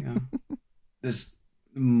we? Yeah. This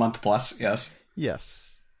month plus, yes.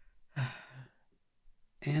 Yes.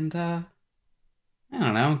 And I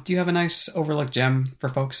don't know. Do you have a nice overlooked gem for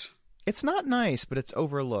folks? It's not nice, but it's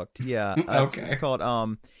overlooked. Yeah. Okay. It's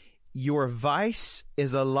called Your Vice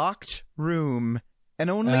is a Locked Room, and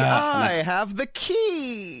only I nice. have the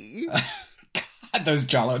key. God, those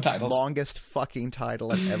Jalo titles. Longest fucking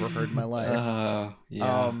title I've ever heard in my life.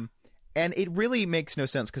 Yeah. And it really makes no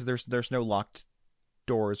sense because there's no locked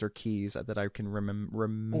doors or keys that I can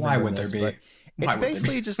remember. Why would there be? But Why it's would there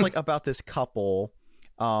basically be? just like about this couple.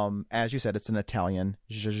 As you said, it's an Italian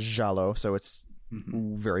giallo, so it's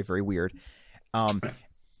very, very weird.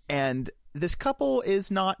 And this couple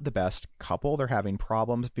is not the best couple. They're having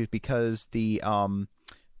problems because the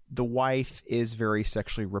wife is very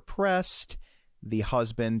sexually repressed. The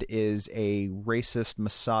husband is a racist,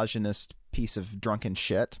 misogynist piece of drunken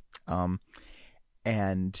shit.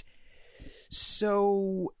 And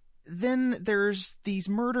so then there's these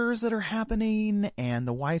murders that are happening, and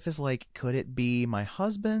the wife is like, could it be my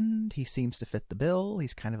husband? He seems to fit the bill.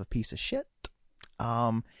 He's kind of a piece of shit.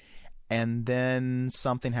 And then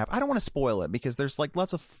something happened. I don't want to spoil it because there's like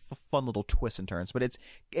lots of fun little twists and turns, but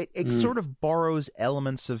it sort of borrows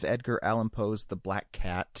elements of Edgar Allan Poe's The Black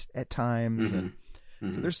Cat at times. And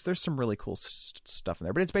so there's some really cool stuff in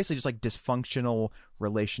there, but it's basically just like dysfunctional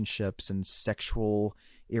relationships and sexual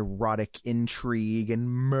erotic intrigue and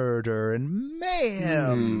murder and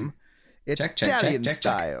mayhem. Italian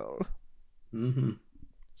style. Mm-hmm.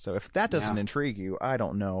 So if that doesn't intrigue you, I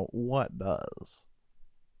don't know what does.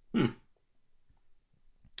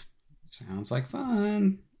 Sounds like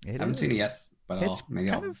fun. I haven't seen it yet, but I'll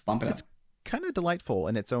bump it up. It's kind of delightful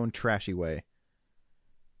in its own trashy way.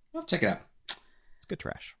 I'll check it out. It's good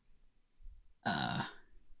trash. And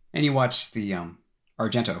you watched the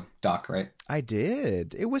Argento doc, right? I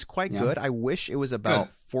did. It was quite good. I wish it was about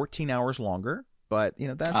 14 hours longer, but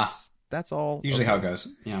that's all. Usually how it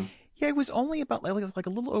goes. Yeah. Yeah, it was only about like a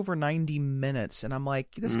little over 90 minutes, and I'm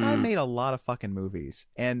like, this guy made a lot of fucking movies,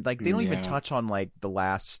 and like they don't even touch on like the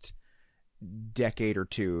last decade or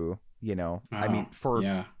two, I mean,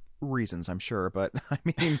 for reasons, I'm sure, but I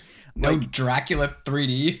mean, no Dracula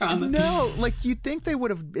 3D on them. No, like you'd think they would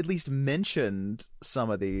have at least mentioned some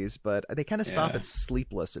of these, but they kind of stop at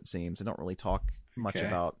Sleepless, it seems. They don't really talk much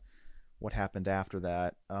about what happened after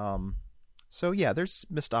that. So yeah, there's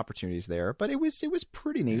missed opportunities there, but it was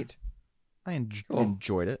pretty neat. I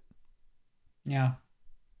enjoyed it. Yeah.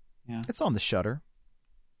 It's on the Shudder.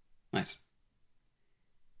 Nice.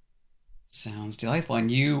 Sounds delightful. And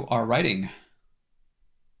you are writing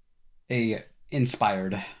a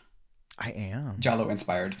inspired. I am.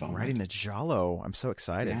 Giallo-inspired film. Writing a Giallo. I'm so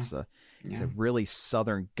excited. Yeah. It's a really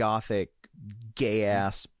Southern Gothic,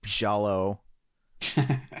 gay-ass Giallo.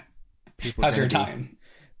 How's your time?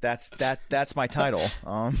 That's my title.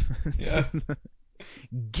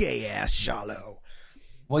 Gay ass Giallo.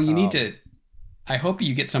 Well, you need to. I hope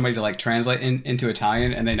you get somebody to like translate into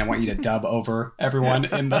Italian, and then I want you to dub over everyone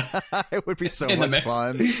in the. It would be so much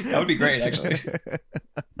fun. That would be great, actually.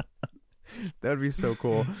 That would be so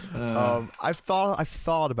cool. I've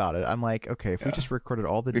thought about it. I'm like, okay, if we just recorded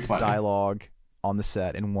all the dialogue on the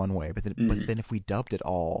set in one way, but then if we dubbed it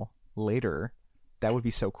all later, that would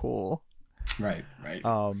be so cool. Right.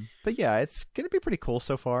 But yeah, it's gonna be pretty cool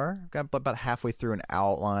so far. I've got about halfway through an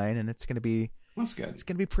outline, and it's gonna be. That's good. It's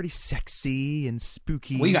gonna be pretty sexy and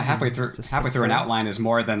spooky. We got halfway through. Halfway through an outline is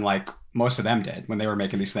more than like most of them did when they were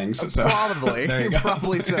making these things. So probably, there you go.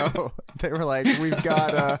 Probably so. They were like, we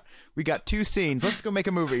got 2 scenes. Let's go make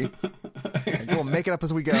a movie. We'll make it up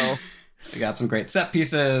as we go. We got some great set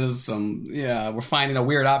pieces. We're finding a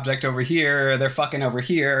weird object over here. They're fucking over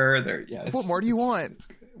here. What more do you want?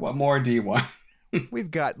 What more do you want? We've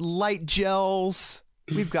got light gels.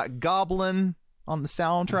 We've got Goblin on the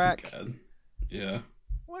soundtrack. Oh, yeah.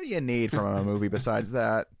 What do you need from a movie besides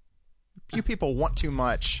that? You people want too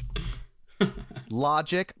much.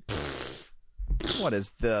 Logic? Pfft. What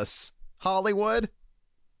is this? Hollywood?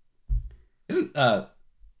 Isn't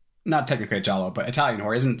not technically a giallo, but Italian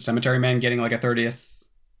horror? Isn't Cemetery Man getting like a 30th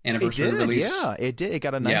anniversary release? Yeah, it did. It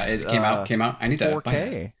got a nice. Yeah, it came out. I need 4K. To buy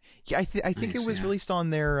it. Yeah, I think it was released on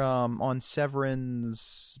their on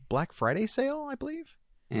Severin's Black Friday sale, I believe.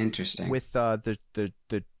 Interesting. With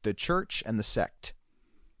the church and the sect.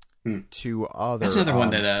 2 other. That's another one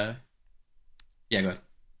that. Yeah, go ahead.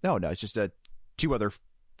 No, it's just 2 other.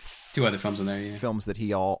 2 other films in there. Yeah. Films that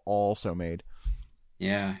he also made.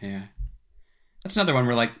 Yeah. That's another one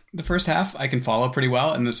where like the first half I can follow pretty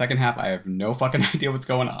well, and the second half I have no fucking idea what's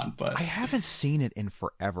going on. But I haven't seen it in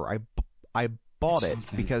forever. I bought it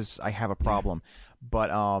because I have a problem. But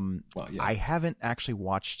I haven't actually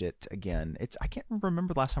watched it again. I can't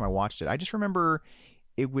remember the last time I watched it. I just remember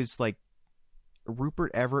it was like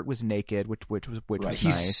Rupert Everett was naked, which was nice.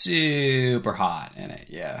 He's super hot in it,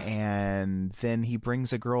 yeah. And then he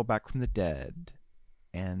brings a girl back from the dead,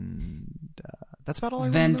 and that's about all I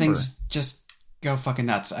remember. Then things just go fucking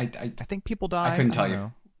nuts. I think people die. I couldn't tell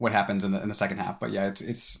you what happens in the second half, but yeah,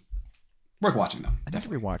 it's worth watching though. I have to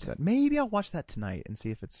rewatch that. Maybe I'll watch that tonight and see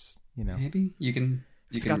if it's Maybe you can.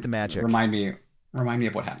 It's got the magic. Remind me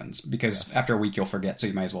of what happens, because after a week you'll forget, so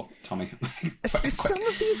you might as well tell me. Some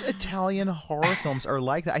of these Italian horror films are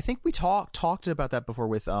like that. I think we talked about that before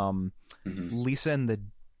with Lisa and the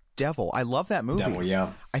Devil. I love that movie. Devil,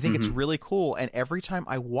 yeah. I think it's really cool, and every time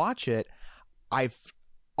I watch it, I've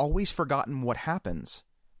always forgotten what happens.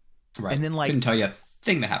 Right. And then couldn't tell you a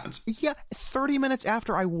thing that happens. Yeah, 30 minutes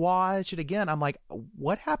after I watch it again, I'm like,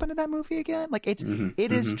 what happened in that movie again? Like it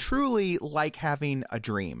is truly like having a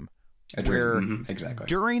dream. Where exactly.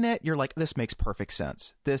 During it, you're like, this makes perfect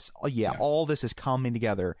sense. All this is coming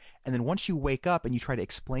together. And then once you wake up and you try to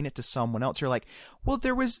explain it to someone else, you're like, well,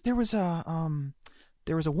 there was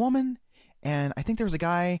a woman, and I think there was a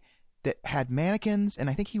guy that had mannequins, and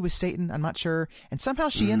I think he was Satan. I'm not sure. And somehow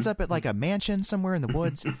she ends up at like a mansion somewhere in the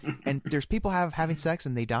woods, and there's people having sex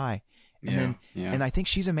and they die. And and I think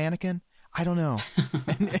she's a mannequin. I don't know.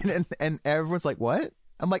 and everyone's like, what?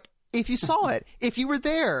 I'm like, if you saw it, if you were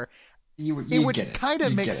there, it would kind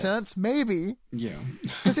of make sense, maybe. Yeah.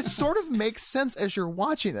 Because it sort of makes sense as you're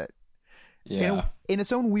watching it. Yeah. In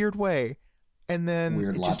its own weird way. And then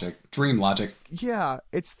weird logic. Dream logic. Yeah.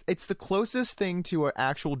 It's the closest thing to an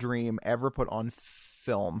actual dream ever put on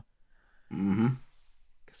film.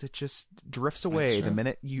 Because it just drifts away the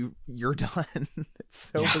minute you're done.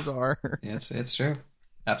 It's so bizarre. It's true.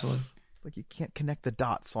 Absolutely. Like you can't connect the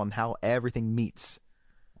dots on how everything meets.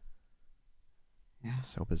 Yeah.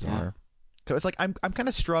 So bizarre. So it's like I'm kind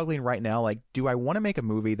of struggling right now. Like, do I want to make a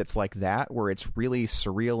movie that's like that, where it's really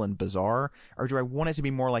surreal and bizarre, or do I want it to be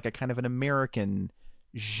more like a kind of an American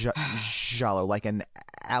giallo, like an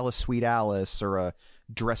Alice Sweet Alice or a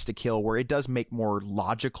Dressed to Kill, where it does make more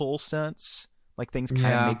logical sense, like things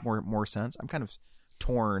kind of make more sense? I'm kind of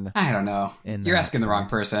torn. I don't know. You're asking the wrong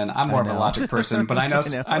person. I'm more of a logic person, but I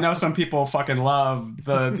know some people fucking love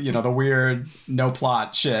the the weird no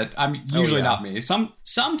plot shit. I'm usually not me.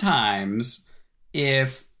 Sometimes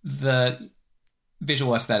if the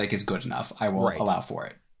visual aesthetic is good enough, I will allow for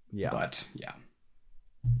it. Yeah. But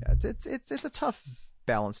it's a tough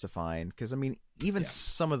balance to find, because I mean, even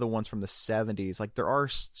some of the ones from the 70s, like there are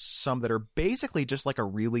some that are basically just like a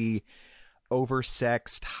really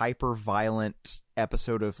oversexed, hyper-violent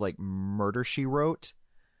episode of like Murder, She Wrote,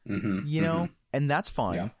 and that's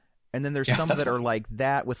fine. Yeah. And then there's some that are like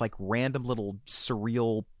that with like random little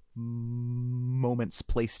surreal moments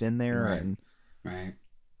placed in there. Right.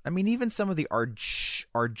 I mean, even some of the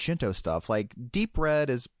Argento stuff, like Deep Red,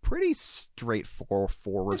 is pretty straightforward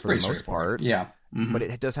for the most part. Yeah. But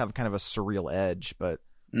it does have kind of a surreal edge. But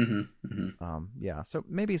so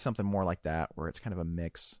maybe something more like that, where it's kind of a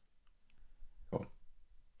mix. Cool.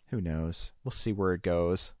 Who knows? We'll see where it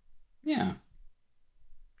goes. Yeah.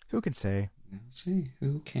 Who can say? We'll see.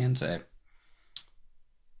 Who can say?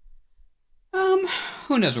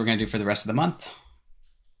 Who knows what we're going to do for the rest of the month?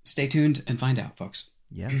 Stay tuned and find out, folks.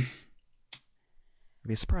 Yes. It'll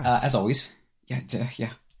be a surprise. As always, yeah.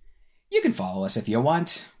 You can follow us if you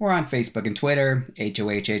want. We're on Facebook and Twitter,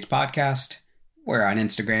 HOHH Podcast. We're on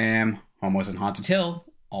Instagram, Homos and Haunted Hill,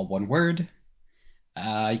 all one word.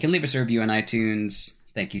 You can leave us a review on iTunes.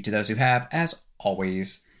 Thank you to those who have, as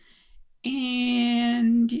always.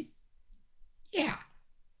 And yeah,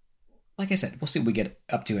 like I said, we'll see what we get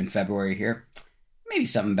up to in February here. Maybe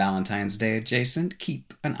something Valentine's Day adjacent.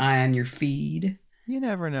 Keep an eye on your feed. You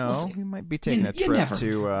never know. We'll we might be taking a trip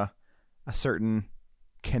to a certain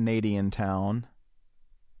Canadian town.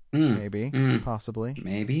 Maybe. Possibly.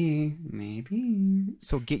 Maybe.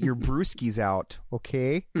 So get your brewskis out,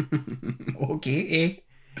 okay? Okay.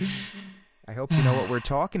 I hope you know what we're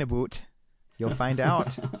talking about. You'll find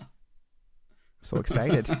out. So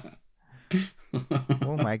excited.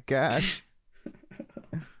 Oh my gosh.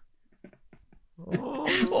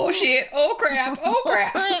 Oh shit. Oh crap.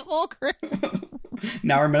 Oh crap.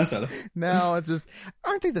 Now we're in Minnesota. No, it's just,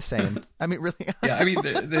 aren't they the same? I mean, really? Yeah, I mean,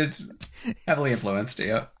 it's heavily influenced,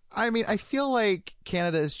 yeah. I mean, I feel like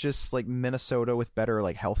Canada is just like Minnesota with better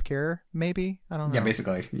like healthcare, maybe? I don't know. Yeah,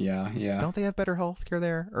 basically. Yeah. Don't they have better healthcare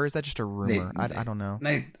there? Or is that just a rumor? I don't know.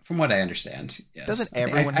 From what I understand, yes. Doesn't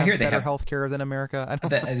everyone have better healthcare than America? I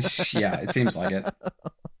don't know. Yeah, it seems like it.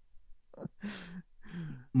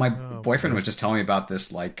 My boyfriend was just telling me about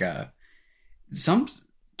this, like, some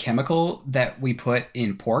chemical that we put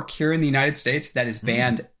in pork here in the United States that is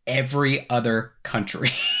banned every other country.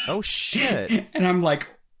 Oh, shit. And I'm like,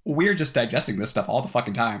 we're just digesting this stuff all the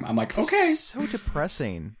fucking time. I'm like, okay. So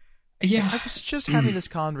depressing. Yeah. I was just having this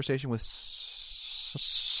conversation with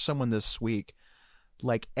someone this week.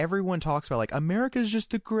 Like, everyone talks about, like, America's just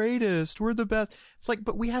the greatest. We're the best. It's like,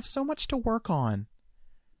 but we have so much to work on.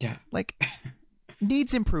 Yeah. Like,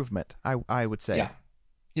 needs improvement, I would say. Yeah.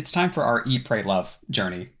 It's time for our Eat, Pray, Love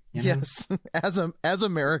journey. You know? Yes. As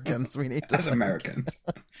Americans, we need to. As Americans.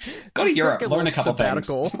 Go to Europe, learn a couple things.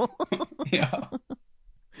 Yeah.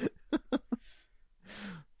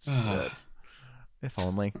 Shit. If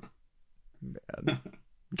only. Man.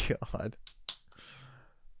 God.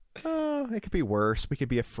 Oh, it could be worse. We could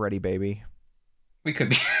be a Freddy baby. We could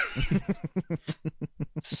be.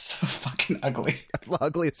 So fucking ugly. The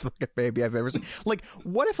ugliest fucking baby I've ever seen. Like,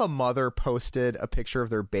 what if a mother posted a picture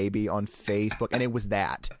of their baby on Facebook and it was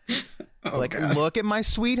that? Oh, like, God. Look at my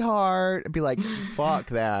sweetheart. And be like, fuck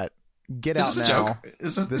that. Get out now. Joke?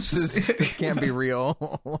 This can't be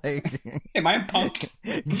real. Like, am I punked?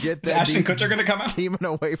 Get that. Is Ashton Kutcher gonna come out? Demon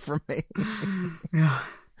away from me. Yeah.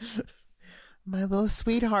 My little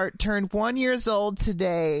sweetheart turned 1 year old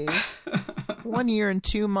today. 1 year and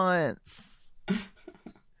 2 months.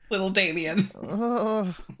 Little Damien.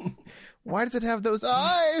 Oh, why does it have those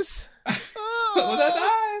eyes? Oh, those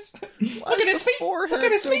eyes. Why Look at is his the feet. forehead Look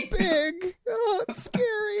at his so feet. big? Oh, it's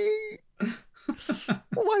scary.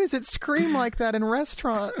 Why does it scream like that in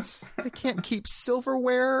restaurants? They can't keep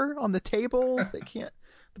silverware on the tables. They can't.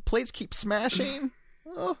 The plates keep smashing.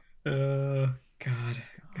 Oh. God.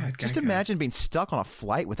 Just imagine being stuck on a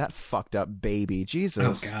flight with that fucked up baby.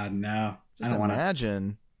 Jesus. Oh God, no. Just I don't want to.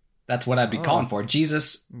 imagine. That's what I'd be calling for.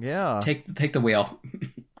 Jesus, Yeah. take the wheel.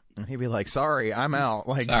 And he'd be like, "Sorry, I'm out."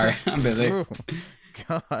 Like, Sorry, I'm busy. Ooh,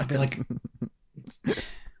 God. I'd be like,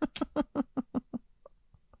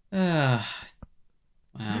 wow.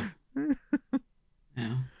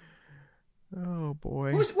 Yeah. Oh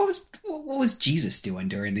boy. What was Jesus doing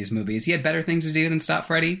during these movies? He had better things to do than stop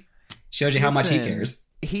Freddy. Shows you how much he Listen, cares.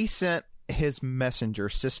 He sent his messenger,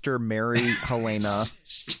 Sister Mary Helena,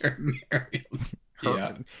 Sister Mary.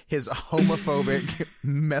 Yeah. his homophobic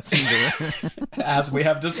messenger, As we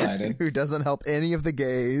have decided. who doesn't help any of the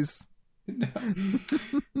gays.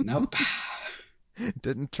 Nope.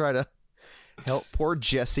 Didn't try to help poor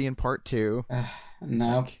Jesse in part 2.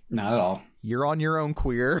 Nope. Not at all. You're on your own,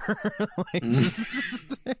 queer. Like,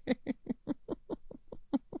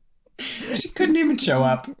 She couldn't even show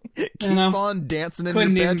up. keep on dancing in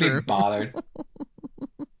Couldn't your even bedroom. be bothered.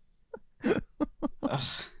 Ugh.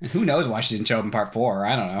 Who knows why she didn't show up in part 4?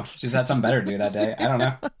 I don't know. She's had something better to do that day. I don't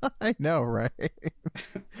know. I know, right?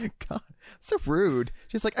 God, so rude.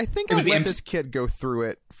 She's like, I think It I'll was the let MC this kid go through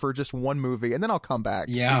it for just one movie, and then I'll come back.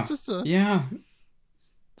 Yeah. It's just a, Yeah.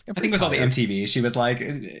 I'm I think it was all the tired. MTV. She was like,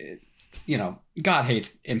 you know, God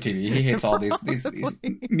hates MTV. He hates all these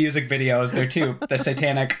music videos. They're too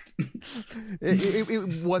satanic.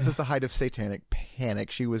 It wasn't the height of satanic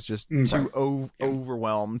panic. She was just too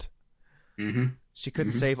overwhelmed. Mm-hmm. She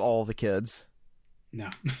couldn't save all the kids. No.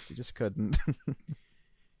 She just couldn't.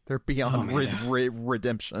 They're beyond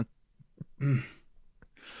redemption. Mm.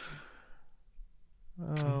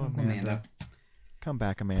 Oh, Amanda. Come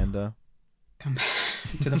back, Amanda. Come back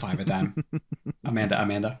to the 5 time.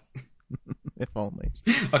 Amanda. If only.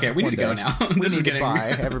 Okay, we need to go now. We need to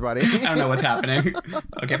bye, everybody. I don't know what's happening.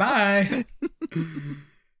 Okay, bye.